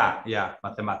 right? Yeah,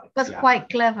 mathematics. It was quite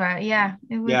clever. Yeah,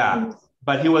 it was.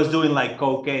 But he was doing like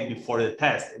cocaine before the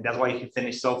test, and that's why he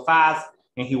finished so fast,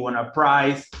 and he won a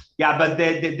prize. Yeah, but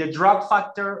the drug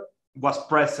factor was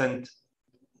present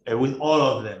with all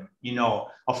of them. You know,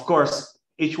 of course,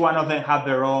 each one of them had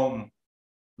their own,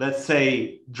 let's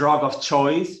say, drug of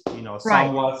choice. You know,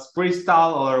 some was crystal,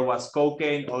 other was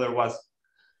cocaine, other was,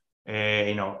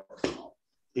 you know,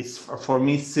 it's for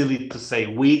me silly to say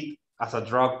weed as a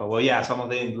drug, but well, yeah, some of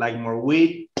them like more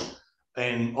weed,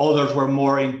 and others were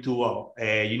more into,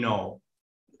 you know,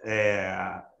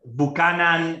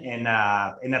 Buchanan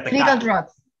and legal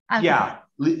drugs. Yeah,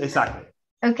 exactly.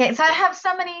 Okay, so I have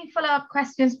so many follow-up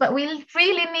questions, but we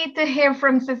really need to hear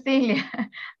from Cecilia.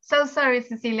 So sorry,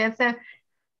 Cecilia. So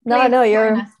no,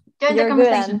 you're good.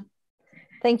 And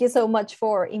thank you so much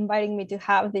for inviting me to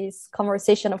have this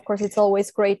conversation. Of course, it's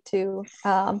always great to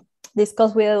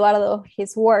discuss with Eduardo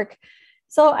his work.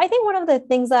 So I think one of the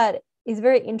things that is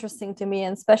very interesting to me,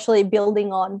 and especially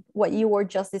building on what you were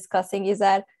just discussing, is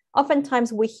that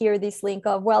oftentimes we hear this link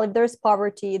of, well, if there's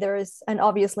poverty, there is an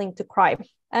obvious link to crime.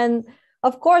 And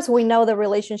of course, we know the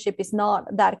relationship is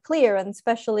not that clear, and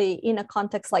especially in a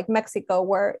context like Mexico,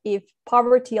 where if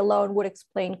poverty alone would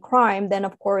explain crime, then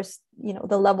of course, you know,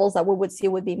 the levels that we would see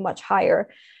would be much higher.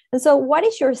 And so what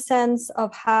is your sense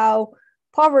of how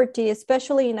poverty,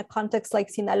 especially in a context like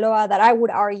Sinaloa, that I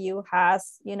would argue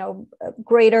has, you know,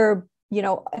 greater, you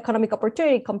know, economic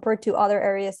opportunity compared to other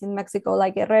areas in Mexico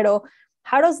like Guerrero,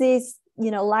 how does this,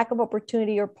 you know, lack of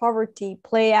opportunity or poverty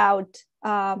play out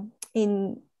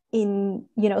in you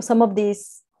know, some of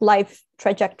these life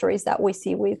trajectories that we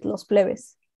see with Los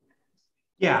Plebes?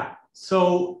 Yeah,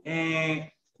 so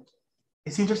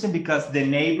it's interesting because the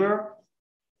neighbor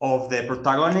of the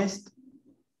protagonist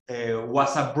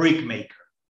was a brick maker.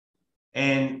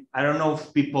 And I don't know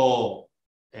if people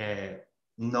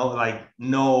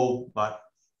know, but,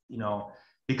 you know,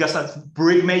 because of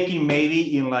brick making,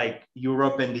 maybe in like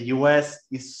Europe and the US,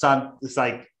 it's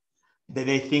like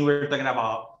they think we're talking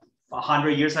about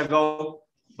 100 years ago,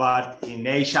 but in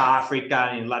Asia, Africa,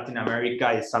 and in Latin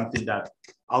America, it's something that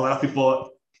a lot of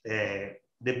people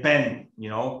depend, you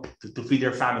know, to feed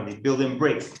their family, building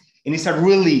bricks. And it's a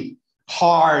really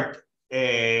hard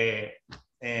and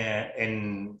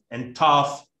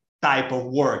tough type of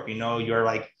work. You know, you're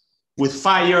like with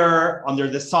fire under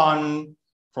the sun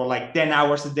for like 10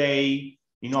 hours a day,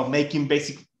 you know, making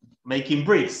bricks.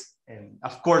 And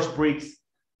of course, bricks,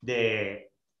 the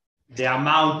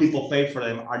amount people pay for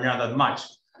them are not that much.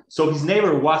 So his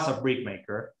neighbor was a brick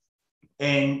maker,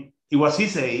 and he was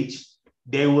his age.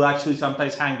 They would actually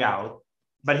sometimes hang out,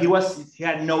 but he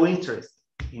had no interest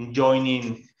in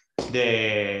joining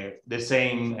the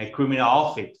same criminal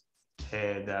outfit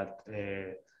that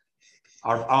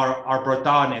our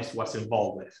protagonist was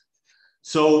involved with.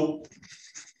 So,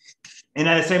 and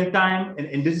at the same time,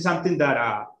 and this is something that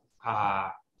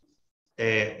a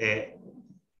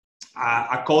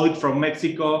colleague from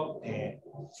Mexico,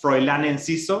 Froilán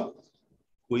Enciso,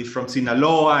 who is from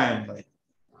Sinaloa and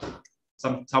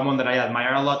someone that I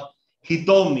admire a lot, he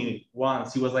told me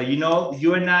once, he was like, you know,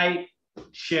 you and I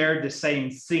share the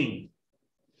same thing.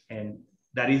 And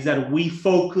that is that we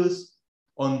focus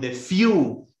on the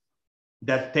few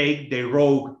that take the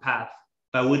rogue path,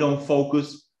 but we don't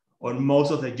focus on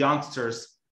most of the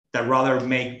youngsters that rather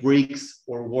make bricks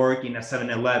or work in a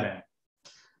 7-Eleven.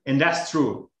 And that's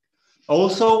true.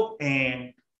 Also,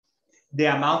 the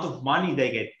amount of money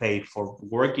they get paid for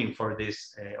working for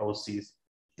these OCs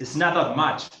is not that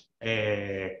much.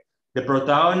 The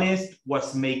protagonist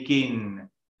was making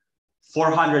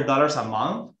 $400 a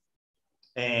month.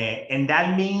 And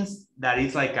that means that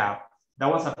it's like that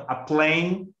was a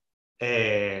plain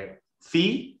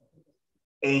fee,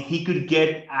 and he could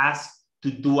get asked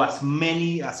to do as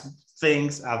many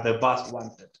things as the boss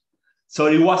wanted. So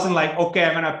it wasn't like, okay,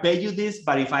 I'm gonna pay you this,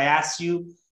 but if I ask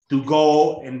you to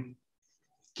go and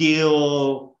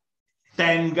kill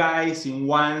 10 guys in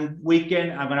one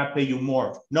weekend, I'm gonna pay you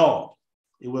more. No,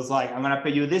 it was like, I'm gonna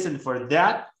pay you this, and for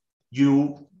that,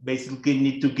 you basically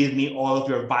need to give me all of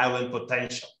your violent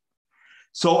potential.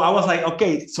 So I was like,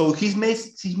 okay, so he's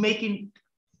making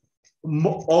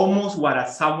almost what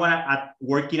someone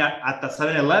working at the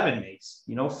 7-Eleven makes,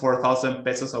 you know, 4,000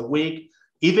 pesos a week,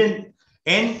 even,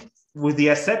 and with the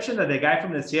exception that the guy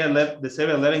from the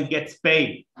 7-Eleven gets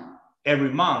paid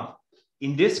every month.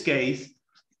 In this case,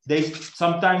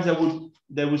 sometimes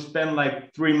they would spend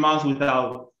like 3 months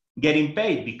without getting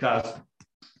paid because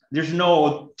there's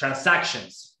no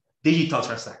transactions, digital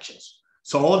transactions.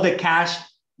 So all the cash,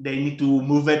 they need to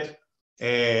move it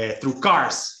through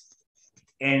cars.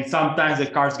 And sometimes the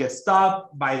cars get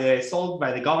stopped sold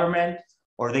by the government,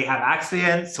 or they have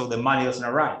accidents, so the money doesn't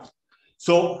arrive.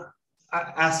 So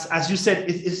as you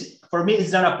said, for me,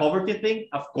 it's not a poverty thing.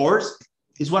 Of course,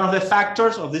 it's one of the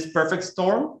factors of this perfect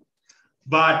storm.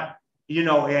 But, you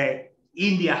know,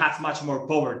 India has much more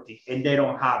poverty, and they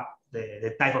don't have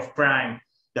the type of crime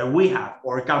that we have.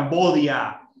 Or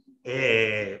Cambodia,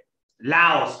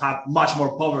 Laos have much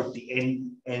more poverty,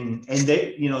 and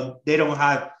they, you know, they don't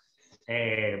have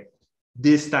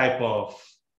this type of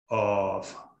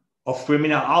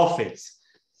criminal outfits.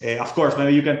 Of course,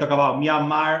 maybe you can talk about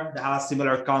Myanmar, that has a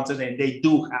similar concept, and they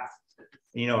do have,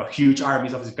 you know, huge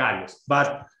armies of sicarios.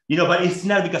 But, you know, but it's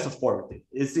not because of poverty.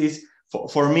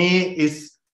 For me,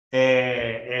 it's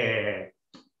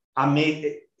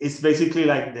basically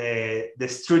like the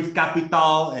street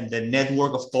capital and the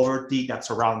network of poverty that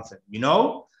surrounds it, you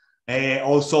know?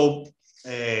 Also,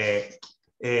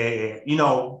 you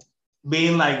know,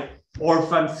 being like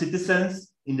orphan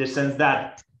citizens, in the sense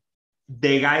that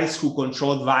the guys who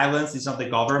control violence is not the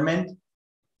government,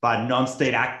 but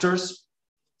non-state actors.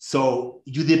 So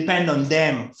you depend on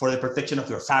them for the protection of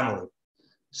your family.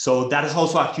 So that is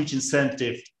also a huge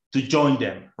incentive to join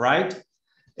them, right?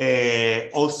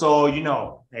 Also, you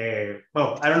know,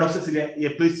 well, I don't know, Cecilia,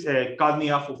 please cut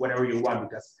me off whenever you want,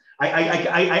 because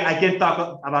I can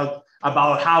talk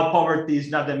about how poverty is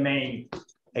not the main,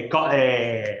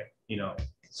 you know,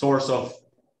 source of.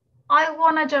 I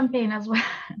want to jump in as well.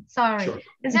 Sorry. Sure.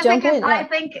 It's just because I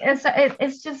think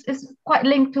it's quite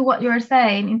linked to what you're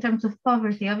saying in terms of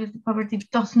poverty. Obviously, poverty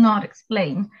does not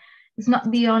explain. It's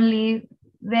not the only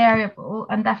variable,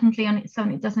 and definitely on its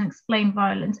own, it doesn't explain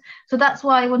violence. So that's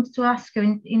why I wanted to ask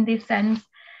you in this sense,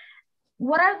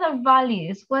 what are the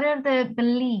values? What are the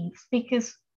beliefs?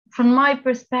 Because from my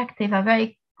perspective, a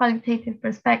very qualitative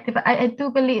perspective, I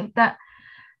do believe that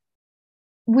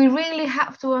we really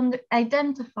have to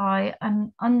identify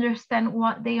and understand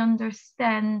what they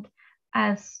understand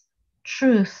as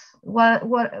truth,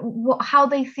 how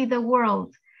they see the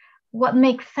world, what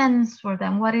makes sense for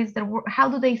them, how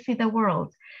do they see the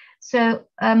world. So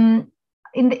in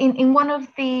one of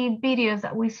the videos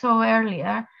that we saw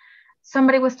earlier,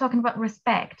 somebody was talking about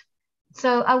respect.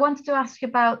 So I wanted to ask you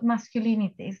about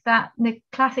masculinities, that the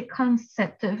classic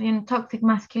concept of toxic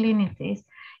masculinities,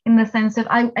 in the sense of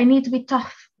I need to be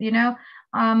tough,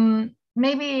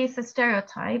 maybe it's a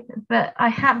stereotype, but I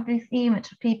have this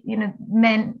image of people,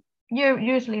 men,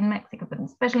 usually in Mexico, but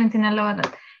especially in Sinaloa,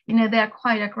 that they're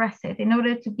quite aggressive. In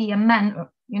order to be a man, or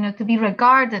to be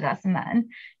regarded as a man,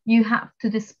 you have to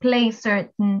display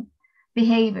certain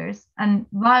behaviors, and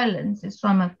violence is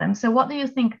one of them. So what do you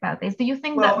think about this? Do you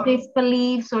think that these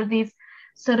beliefs or this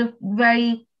sort of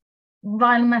very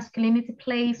violent masculinity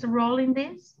plays a role in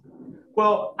this?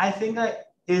 Well, I think that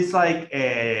it's like,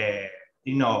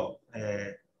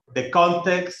 the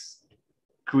context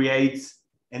creates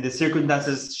and the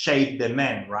circumstances shape the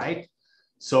men, right?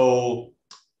 So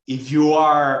if you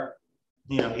are,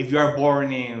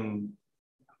 born in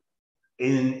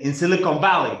Silicon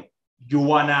Valley, you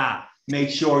wanna make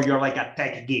sure you're like a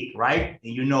tech geek, right?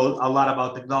 And you know a lot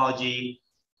about technology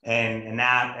and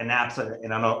apps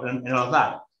and all of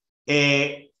that.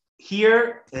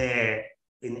 Here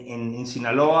in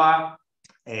Sinaloa,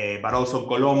 but also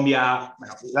Colombia,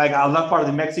 like a lot part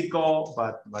of Mexico,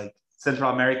 but like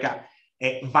Central America,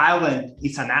 violence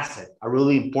is an asset, a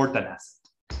really important asset.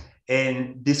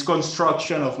 And this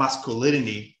construction of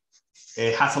masculinity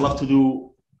has a lot to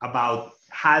do about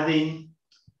having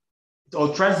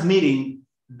or transmitting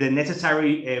the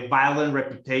necessary violent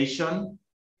reputation,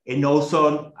 and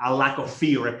also a lack of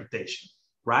fear reputation,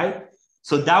 right?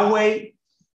 So that way,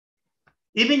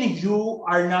 even if you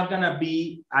are not gonna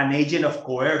be an agent of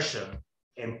coercion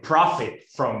and profit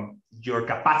from your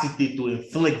capacity to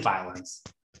inflict violence,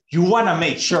 you wanna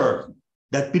make sure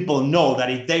that people know that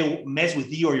if they mess with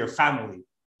you or your family,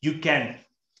 you can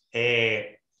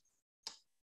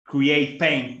create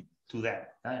pain to them.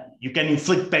 You can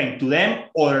inflict pain to them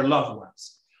or their loved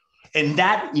ones. And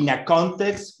that in a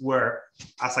context where,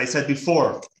 as I said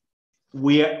before,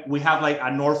 we have like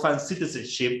an orphan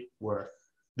citizenship where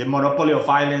the monopoly of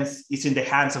violence is in the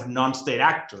hands of non-state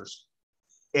actors.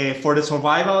 For the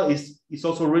survival is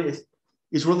also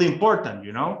really important,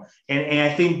 And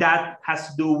I think that has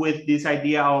to do with this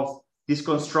idea of this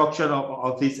construction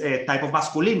of this type of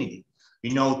masculinity,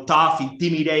 tough,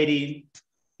 intimidating,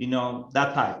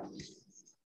 that type.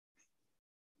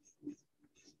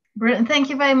 Brilliant. Thank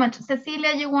you very much.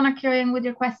 Cecilia, you want to carry on with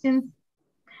your questions?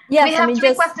 Yes, we have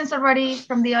three questions already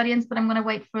from the audience, but I'm going to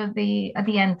wait for at the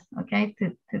end, okay,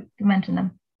 to mention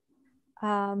them.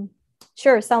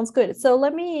 Sure, sounds good. So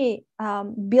let me,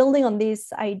 building on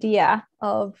this idea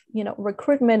of,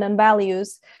 recruitment and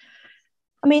values,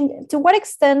 I mean, to what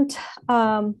extent,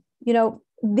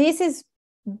 this is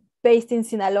based in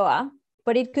Sinaloa,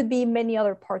 but it could be many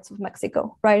other parts of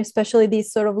Mexico, right? Especially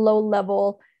these sort of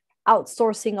low-level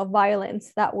outsourcing of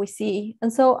violence that we see.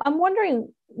 And so I'm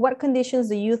wondering, what conditions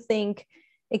do you think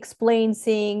explain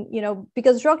seeing,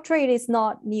 because drug trade is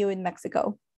not new in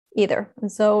Mexico either.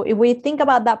 And so if we think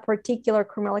about that particular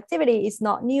criminal activity, it's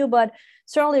not new, but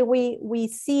certainly we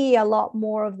see a lot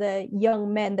more of the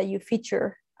young men that you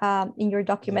feature in your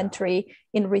documentary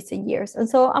in recent years. And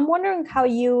so I'm wondering how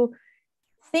you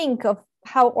think of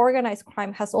how organized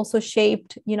crime has also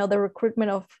shaped, the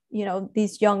recruitment of,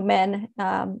 these young men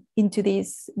into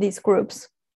these groups.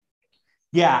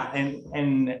 Yeah,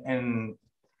 and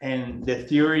the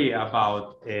theory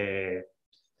about a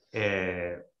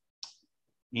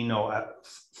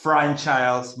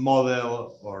franchise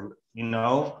model, or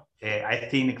I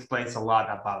think explains a lot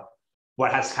about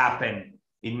what has happened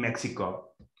in Mexico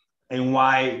and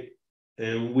why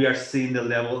we are seeing the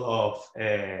level of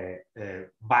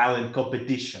violent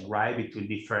competition, right, between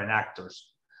different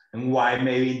actors, and why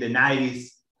maybe in the 90s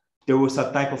there was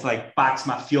a type of like Pax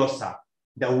Mafiosa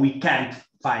that we can't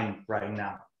find right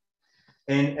now.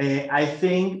 And I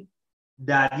think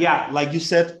that, yeah, like you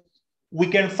said, we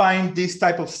can find this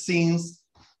type of scenes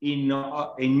in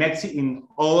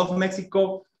all of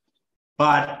Mexico,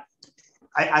 but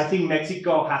I think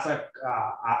Mexico has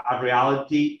a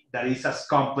reality that is as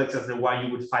complex as the one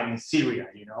you would find in Syria,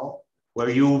 where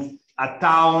you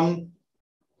go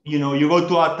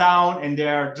to a town and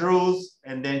there are Druze,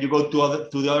 and then you go to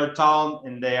the other town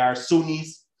and they are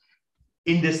Sunnis,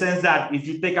 in the sense that if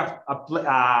you take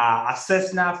a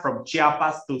Cessna from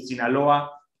Chiapas to Sinaloa,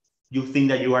 you think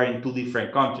that you are in two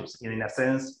different countries. And in a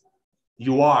sense,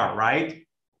 you are, right?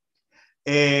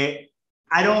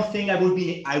 I don't think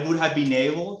I would have been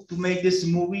able to make this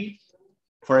movie,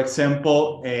 for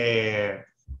example,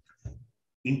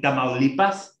 in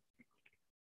Tamaulipas,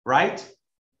 right?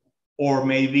 Or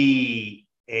maybe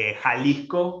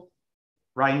Jalisco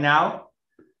right now,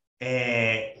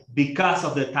 because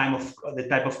of the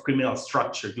type of criminal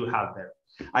structure you have there.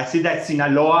 I see that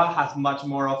Sinaloa has much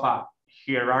more of a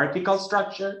hierarchical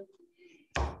structure.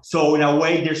 So in a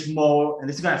way, there's more, and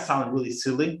this is gonna sound really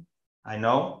silly, I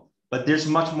know, but there's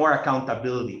much more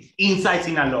accountability inside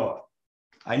Sinaloa.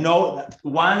 I know that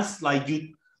once, like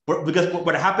because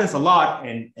what happens a lot,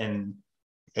 and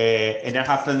that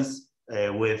happens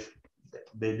with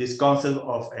this concept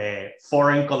of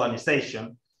foreign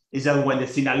colonization, is that when the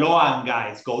Sinaloan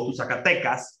guys go to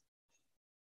Zacatecas,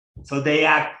 so they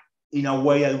act in a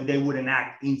way that they wouldn't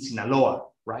act in Sinaloa,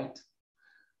 right?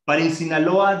 But in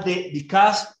Sinaloa,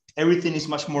 because everything is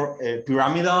much more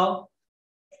pyramidal,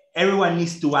 everyone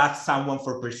needs to ask someone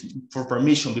for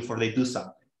permission before they do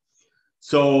something.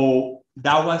 So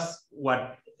that was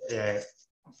what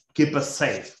keep us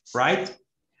safe, right?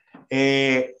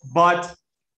 So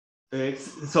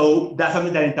that's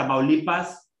something that in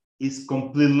Tamaulipas is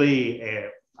completely a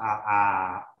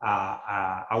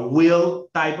will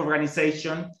type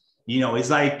organization. You know, it's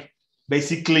like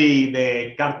basically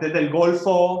the Cartel del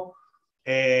Golfo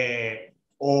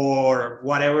or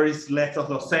whatever is left of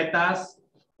Los Zetas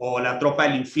or La Tropa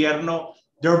del Infierno.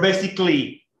 They're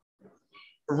basically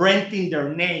renting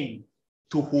their name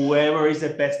to whoever is the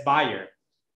best buyer.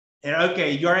 And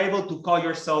okay, you're able to call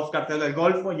yourself Cartel del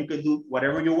Golfo and you can do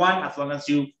whatever you want as long as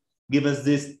you give us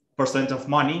this % of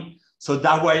money. So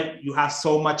that way you have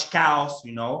so much chaos,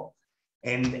 you know,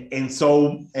 and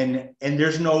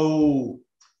there's no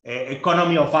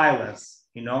economy of violence,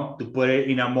 you know, to put it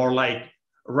in a more like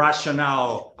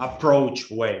rational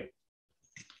approach way.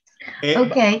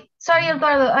 Okay, sorry,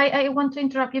 Eduardo, I want to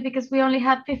interrupt you because we only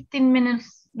have 15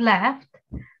 minutes left.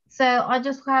 So I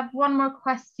just have one more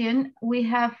question. We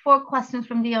have 4 questions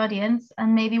from the audience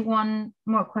and maybe one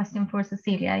more question for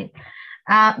Cecilia.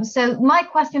 So my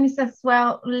question is as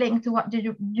well linked to what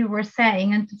you were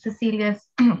saying and to Cecilia's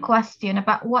question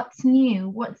about what's new.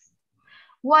 What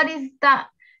is that?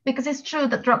 Because it's true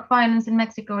that drug violence in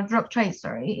Mexico, or drug trade,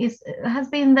 sorry, has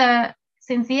been there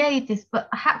since the 80s, but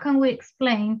how can we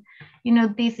explain, you know,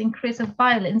 this increase of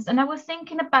violence? And I was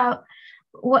thinking about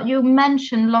what you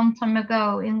mentioned a long time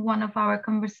ago in one of our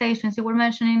conversations. You were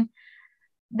mentioning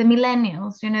the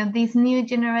millennials, you know, these new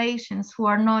generations who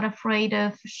are not afraid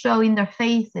of showing their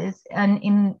faces and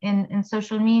in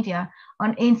social media,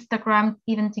 on Instagram,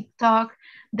 even TikTok,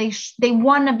 they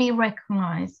want to be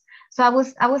recognized. So I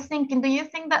was thinking, do you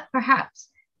think that perhaps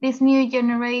these new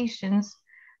generations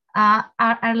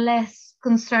are less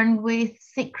concerned with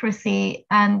secrecy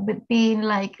and with being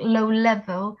like low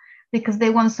level because they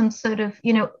want some sort of,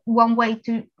 you know, one way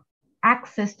to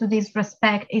access to this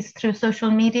respect is through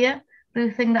social media? Do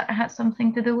you think that has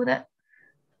something to do with it?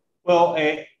 Well,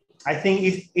 I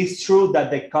think it's true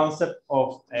that the concept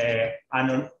of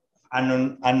anonymity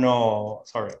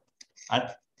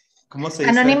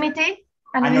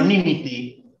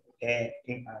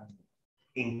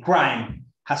in crime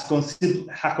has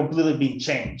completely been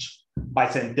changed by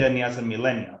centennials and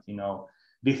millennials. You know,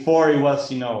 before it was,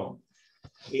 you know,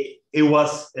 it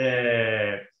was,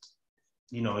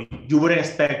 you know, you wouldn't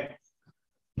expect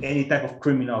any type of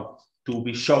criminal to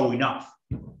be showing off.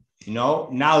 You know,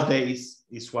 nowadays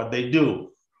is what they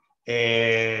do.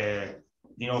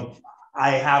 You know,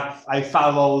 I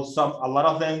follow a lot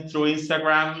of them through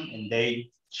Instagram, and they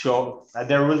show that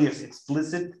they're really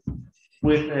explicit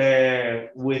with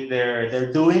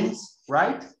their doings,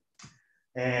 right?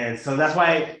 And so that's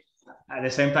why at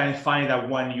the same time it's funny that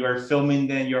when you're filming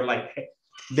them, you're like, hey,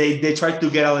 they try to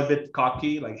get a little bit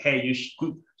cocky, like, hey,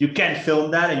 you can't film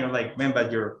that, and you're like, man,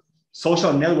 but your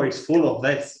social network is full of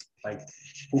this, like,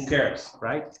 who cares,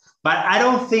 right? But I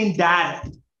don't think that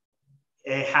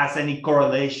it has any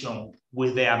correlation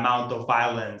with the amount of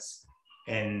violence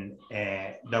and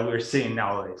that we're seeing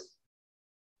nowadays.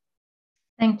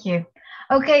 Thank you.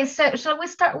 Okay, so shall we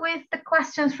start with the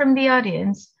questions from the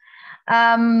audience?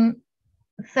 So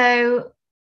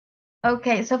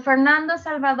Fernando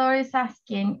Salvador is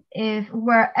asking if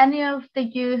were any of the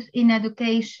youth in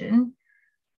education,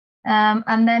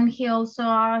 and then he also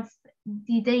asked,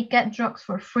 did they get drugs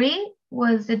for free?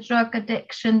 Was the drug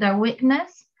addiction their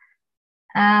weakness?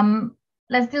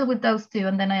 Let's deal with those 2,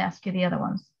 and then I ask you the other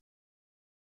ones.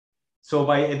 So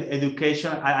by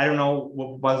education, I don't know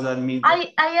what does that mean.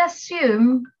 I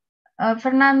assume,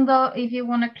 Fernando, if you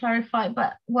want to clarify,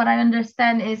 but what I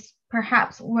understand is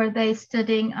perhaps were they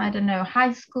studying, I don't know,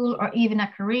 high school or even a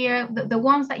career? The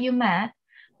ones that you met,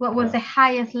 what was the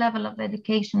highest level of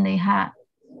education they had?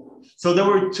 So there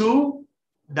were 2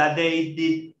 that they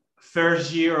did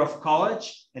first year of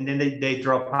college, and then they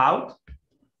drop out.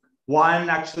 One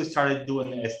actually started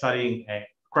studying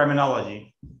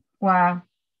criminology. Wow.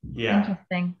 Yeah.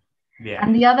 Interesting. Yeah.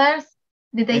 And the others,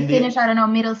 did they And finish, I don't know,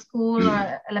 middle school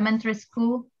or elementary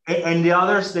school? And the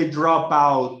others, they drop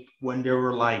out when they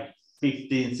were like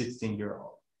 15,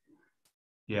 16-year-old.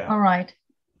 Yeah. All right.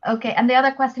 Okay. And the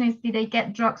other question is, did they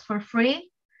get drugs for free?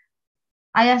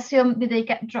 I assume, did they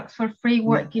get drugs for free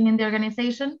working in the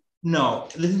organization? No,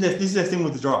 this is the thing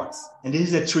with drugs. And this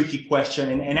is a tricky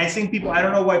question. And I think people, I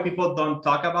don't know why people don't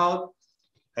talk about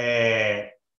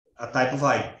a type of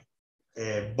like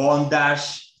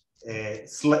bondage,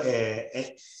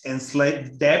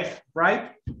 enslaved debt,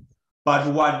 right?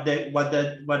 But what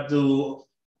do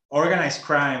organized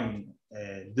crime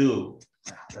do?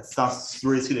 That sounds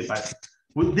really silly, but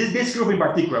with this group in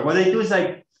particular, what they do is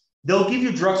like, they'll give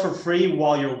you drugs for free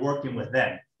while you're working with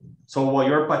them. So while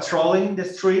you're patrolling the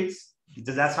streets,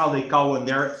 because that's how they call when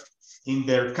they're in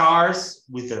their cars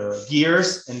with their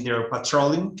gears and they're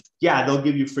patrolling, yeah, they'll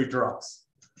give you free drugs.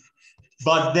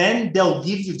 But then they'll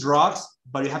give you drugs,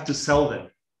 but you have to sell them.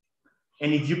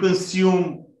 And if you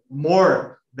consume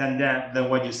more than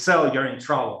what you sell, you're in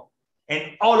trouble.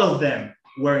 And all of them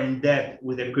were in debt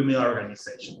with the criminal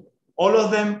organization. All of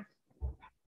them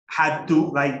had to,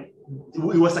 like,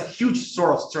 it was a huge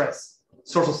source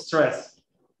of stress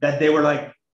that they were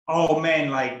like, oh man,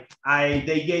 like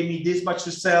they gave me this much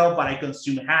to sell, but I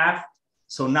consumed half.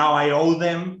 So now I owe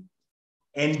them.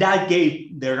 And that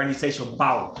gave the organization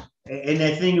power. And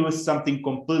I think it was something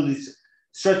completely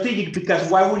strategic, because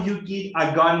why would you give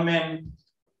a gunman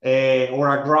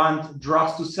or a grunt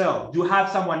drugs to sell? You have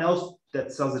someone else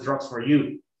that sells the drugs for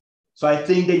you. So I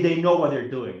think that they know what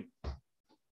they're doing.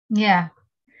 Yeah.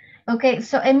 Okay,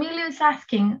 so Emilio is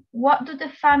asking, what do the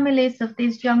families of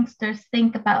these youngsters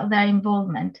think about their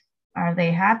involvement? Are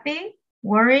they happy,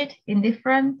 worried,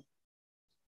 indifferent?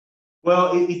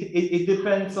 Well, it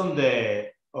depends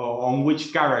on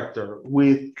which character.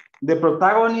 With the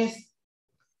protagonist,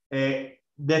 the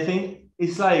thing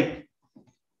is like,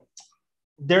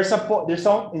 there's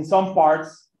in some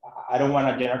parts, I don't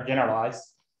want to generalize,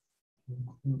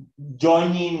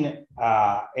 joining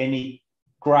any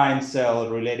crime cell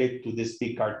related to these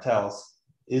big cartels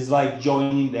is like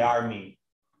joining the army,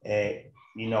 in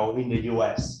the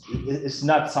US. It's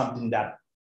not something that,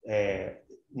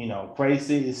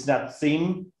 crazy. It's not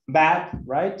seem bad,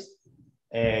 right?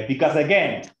 Because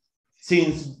again,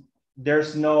 since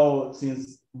there's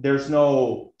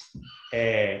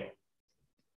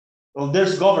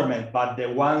government, but the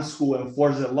ones who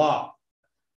enforce the law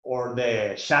or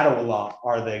the shadow law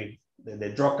are the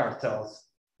drug cartels.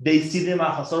 They see them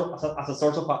as a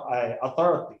source of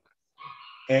authority.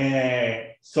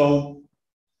 So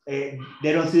they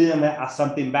don't see them as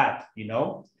something bad,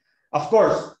 Of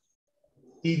course,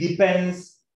 it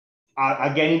depends,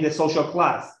 again, in the social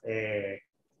class. The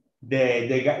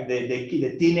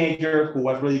teenager who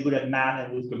was really good at math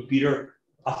and with computer,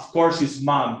 of course, his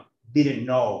mom didn't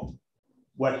know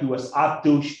what he was up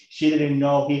to. She didn't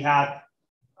know he had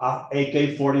an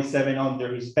AK-47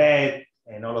 under his bed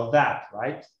and all of that,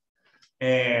 right?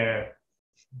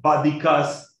 But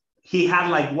because he had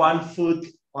like one foot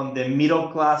on the middle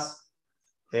class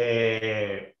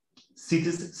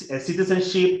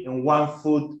citizenship and one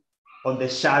foot on the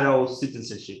shadow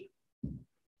citizenship.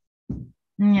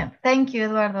 Yeah, thank you,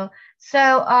 Eduardo.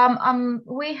 So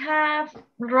we have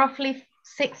roughly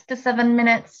 6 to 7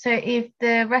 minutes. So if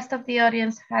the rest of the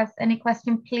audience has any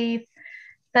question, please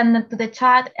send them to the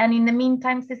chat. And in the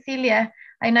meantime, Cecilia,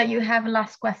 I know you have a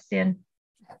last question.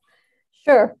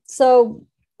 Sure. So,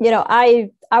 I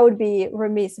would be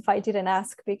remiss if I didn't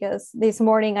ask, because this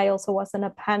morning I also was in a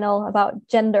panel about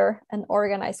gender and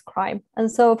organized crime.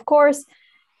 And so, of course,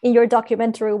 in your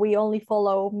documentary, we only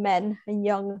follow men and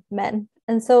young men.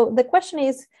 And so the question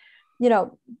is,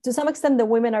 to some extent, the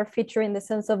women are featured in the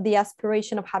sense of the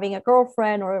aspiration of having a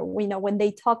girlfriend, or, when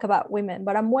they talk about women.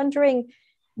 But I'm wondering,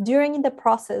 during the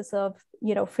process of,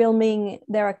 filming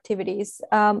their activities,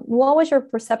 what was your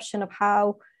perception of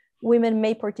how women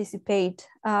may participate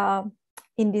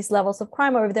in these levels of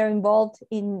crime, or if they're involved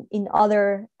in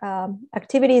other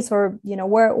activities, or,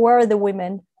 where are the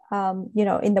women,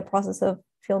 in the process of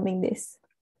filming this?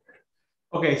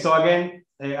 Okay, so again,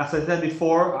 as I said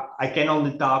before, I can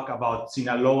only talk about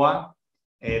Sinaloa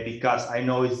because I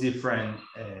know it's different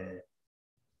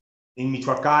in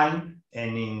Michoacán,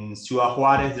 and in Ciudad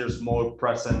Juárez, there's more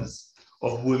presence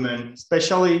of women,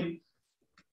 especially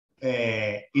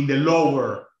in the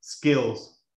lower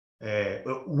skills,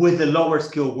 with the lower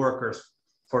skilled workers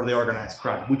for the organized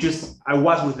crime, I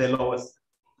was with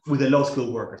the low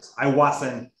skilled workers. I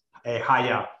wasn't high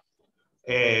up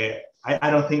I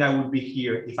don't think I would be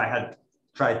here if I had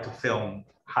tried to film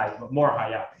more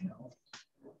high up, you know.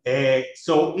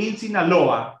 So in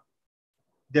Sinaloa,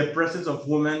 the presence of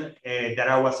women that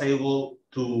I was able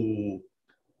to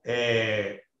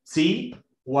see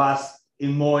was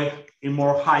in more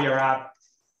higher up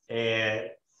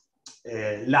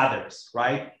ladders,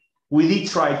 right? We did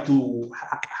try to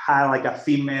have like a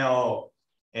female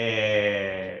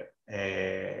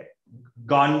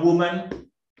gun woman,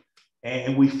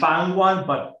 and we found one,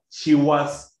 but she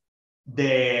was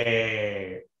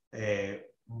the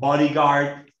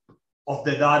bodyguard of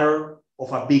the daughter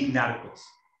of a big narcos.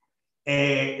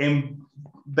 And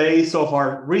based off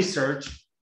our research,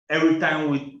 every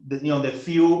time the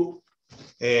few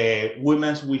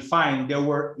women we find, they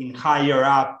were in higher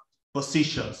up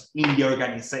positions in the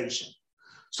organization.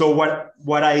 So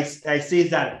what I see is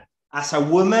that as a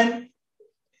woman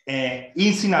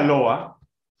in Sinaloa,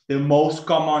 the most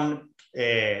common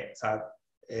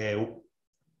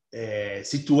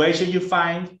situation you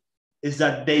find is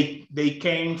that they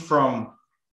came from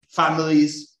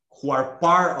families who are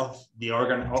part of the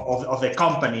of the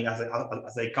company, as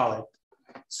they call it.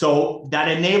 So that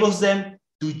enables them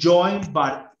to join,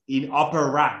 but in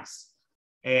upper ranks.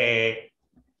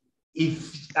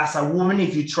 If as a woman,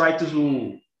 if you try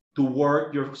to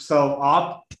work yourself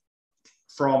up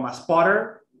from a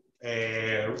spotter,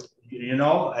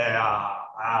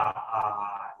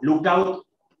 lookout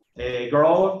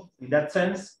girl in that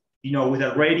sense, with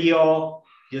a radio,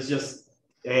 just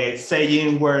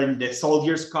saying where the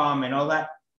soldiers come and all that.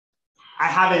 I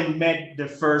haven't met the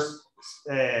first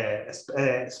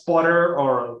spotter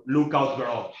or lookout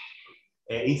girl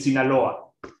in Sinaloa.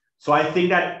 So I think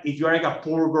that if you're like a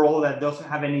poor girl that doesn't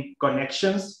have any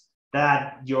connections,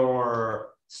 that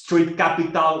your street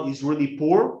capital is really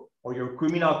poor, or your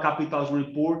criminal capital is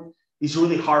really poor, it's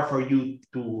really hard for you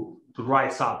to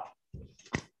rise up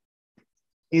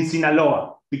in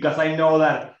Sinaloa, because I know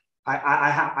that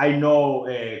I know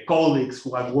colleagues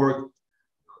who have worked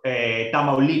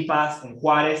Tamaulipas and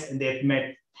Juarez, and they've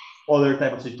met other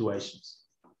type of situations.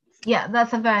 Yeah,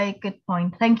 that's a very good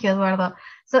point. Thank you, Eduardo.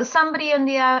 So somebody in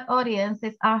the audience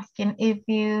is asking if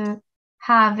you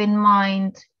have in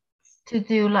mind to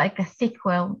do like a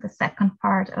sequel, the second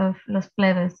part of Los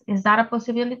Plebes. Is that a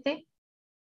possibility?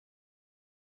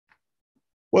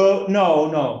 Well,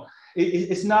 no,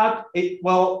 it's not.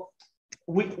 Well,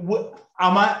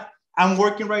 I'm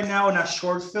working right now on a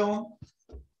short film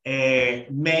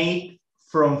made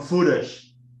from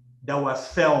footage that was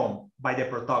filmed by the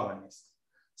protagonist.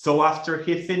 So after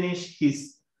he finished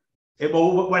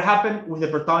what happened with the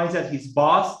protagonist is that his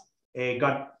boss he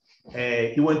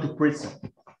went to prison,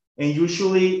 and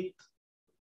usually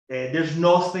there's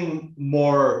nothing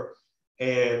more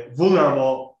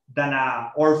vulnerable than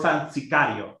an orphan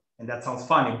sicario, and that sounds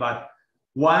funny, but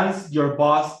once your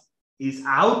boss is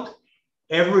out,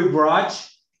 every grudge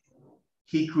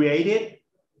he created,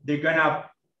 they're gonna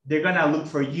look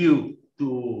for you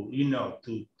to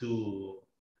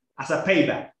as a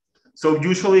payback. So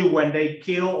usually when they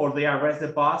kill or they arrest the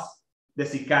boss, the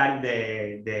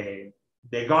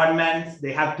gunmen,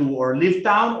 they have to or leave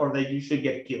town or they usually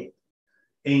get killed.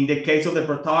 In the case of the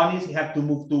protagonist, he had to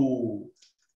go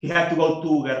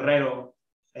to Guerrero,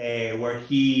 where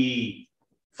he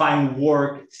find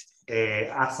work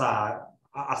as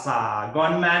a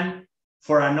gunman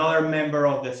for another member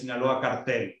of the Sinaloa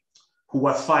Cartel who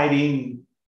was fighting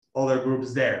other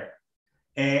groups there.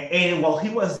 And while he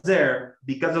was there,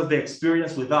 because of the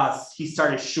experience with us, he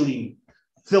started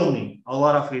filming a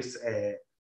lot of his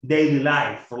daily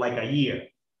life for like a year.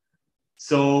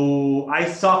 So I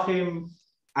saw him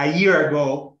a year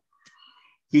ago.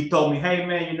 He told me, "Hey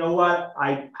man, you know what?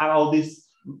 I have all this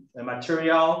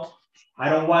material. I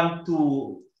don't want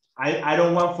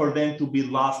for them to be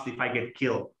lost if I get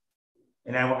killed.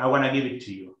 And I want to give it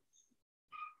to you."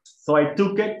 So I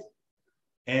took it,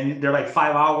 and they're like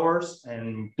 5 hours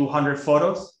and 200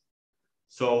 photos.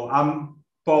 So I'm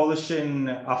publishing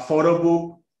a photo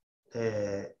book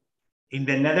in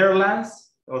the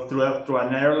Netherlands, or through a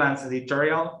Netherlands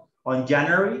editorial on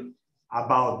January,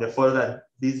 about the photo that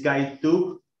this guy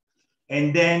took.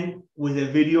 And then with the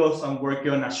videos, I'm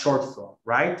working on a short film,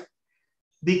 right?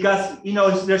 Because,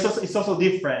 it's also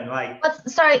different. Like, what's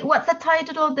the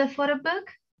title of the photo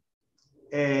book?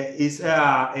 It's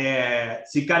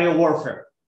Sicario Warfare,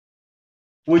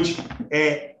 which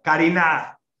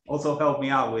Karina also helped me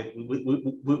out with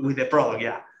the product.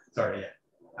 Yeah, sorry, yeah,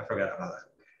 I forgot about that.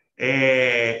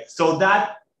 So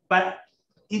that, but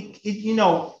it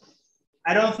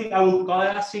I don't think I would call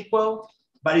it a sequel,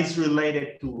 but it's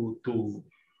related to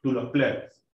Los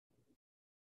Plebes.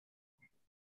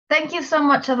 Thank you so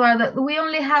much, Eduardo. We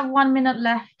only have 1 minute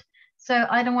left, so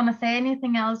I don't want to say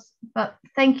anything else, but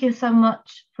thank you so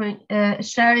much for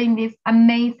sharing this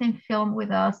amazing film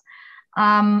with us.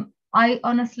 I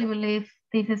honestly believe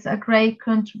this is a great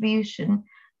contribution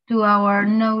to our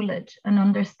knowledge and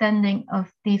understanding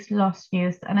of these lost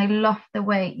youth. And I love the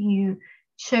way you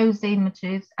chose the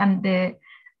images and the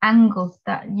angles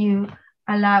that you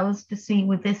allow us to see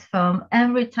with this film.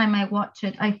 Every time I watch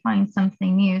it, I find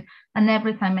something new. And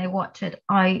every time I watch it,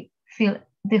 I feel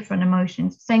different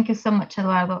emotions. Thank you so much,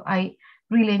 Eduardo. I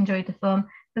really enjoyed the film.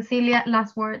 Cecilia,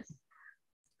 last words.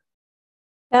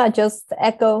 Yeah, just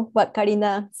echo what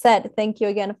Karina said. Thank you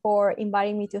again for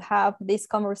inviting me to have this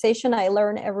conversation. I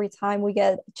learn every time we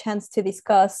get a chance to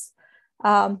discuss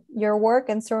your work.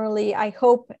 And certainly I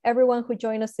hope everyone who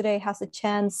joined us today has a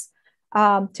chance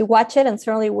to watch it. And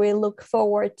certainly we look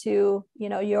forward to,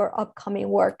 your upcoming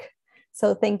work.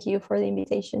 So thank you for the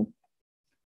invitation.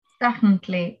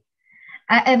 Definitely.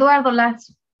 Eduardo,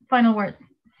 last final word.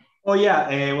 Oh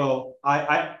yeah, well,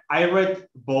 I read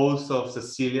both of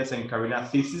Cecilia's and Karina's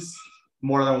thesis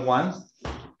more than once.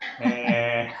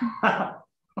 I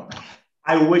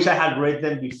wish I had read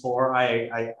them before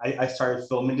I started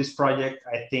filming this project.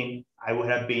 I think I would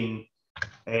have been,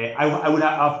 I would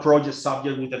have approached the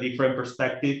subject with a different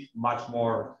perspective, much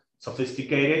more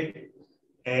sophisticated.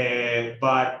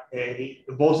 But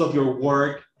both of your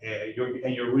work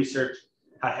and your research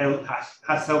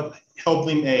has helped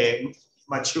me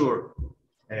mature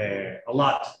a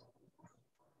lot.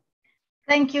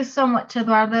 Thank you so much,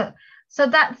 Eduardo. So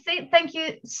that's it. Thank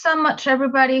you so much,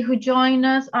 everybody who joined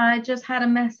us. I just had a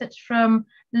message from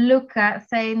Luca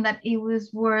saying that it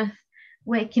was worth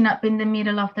waking up in the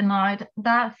middle of the night.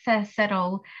 That says it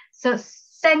all. So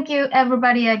thank you,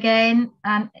 everybody, again,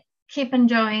 and keep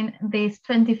enjoying these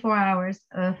 24 hours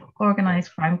of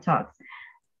organized crime talks.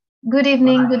 Good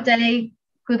evening, Good day,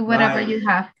 good whatever you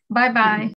have. Bye-bye.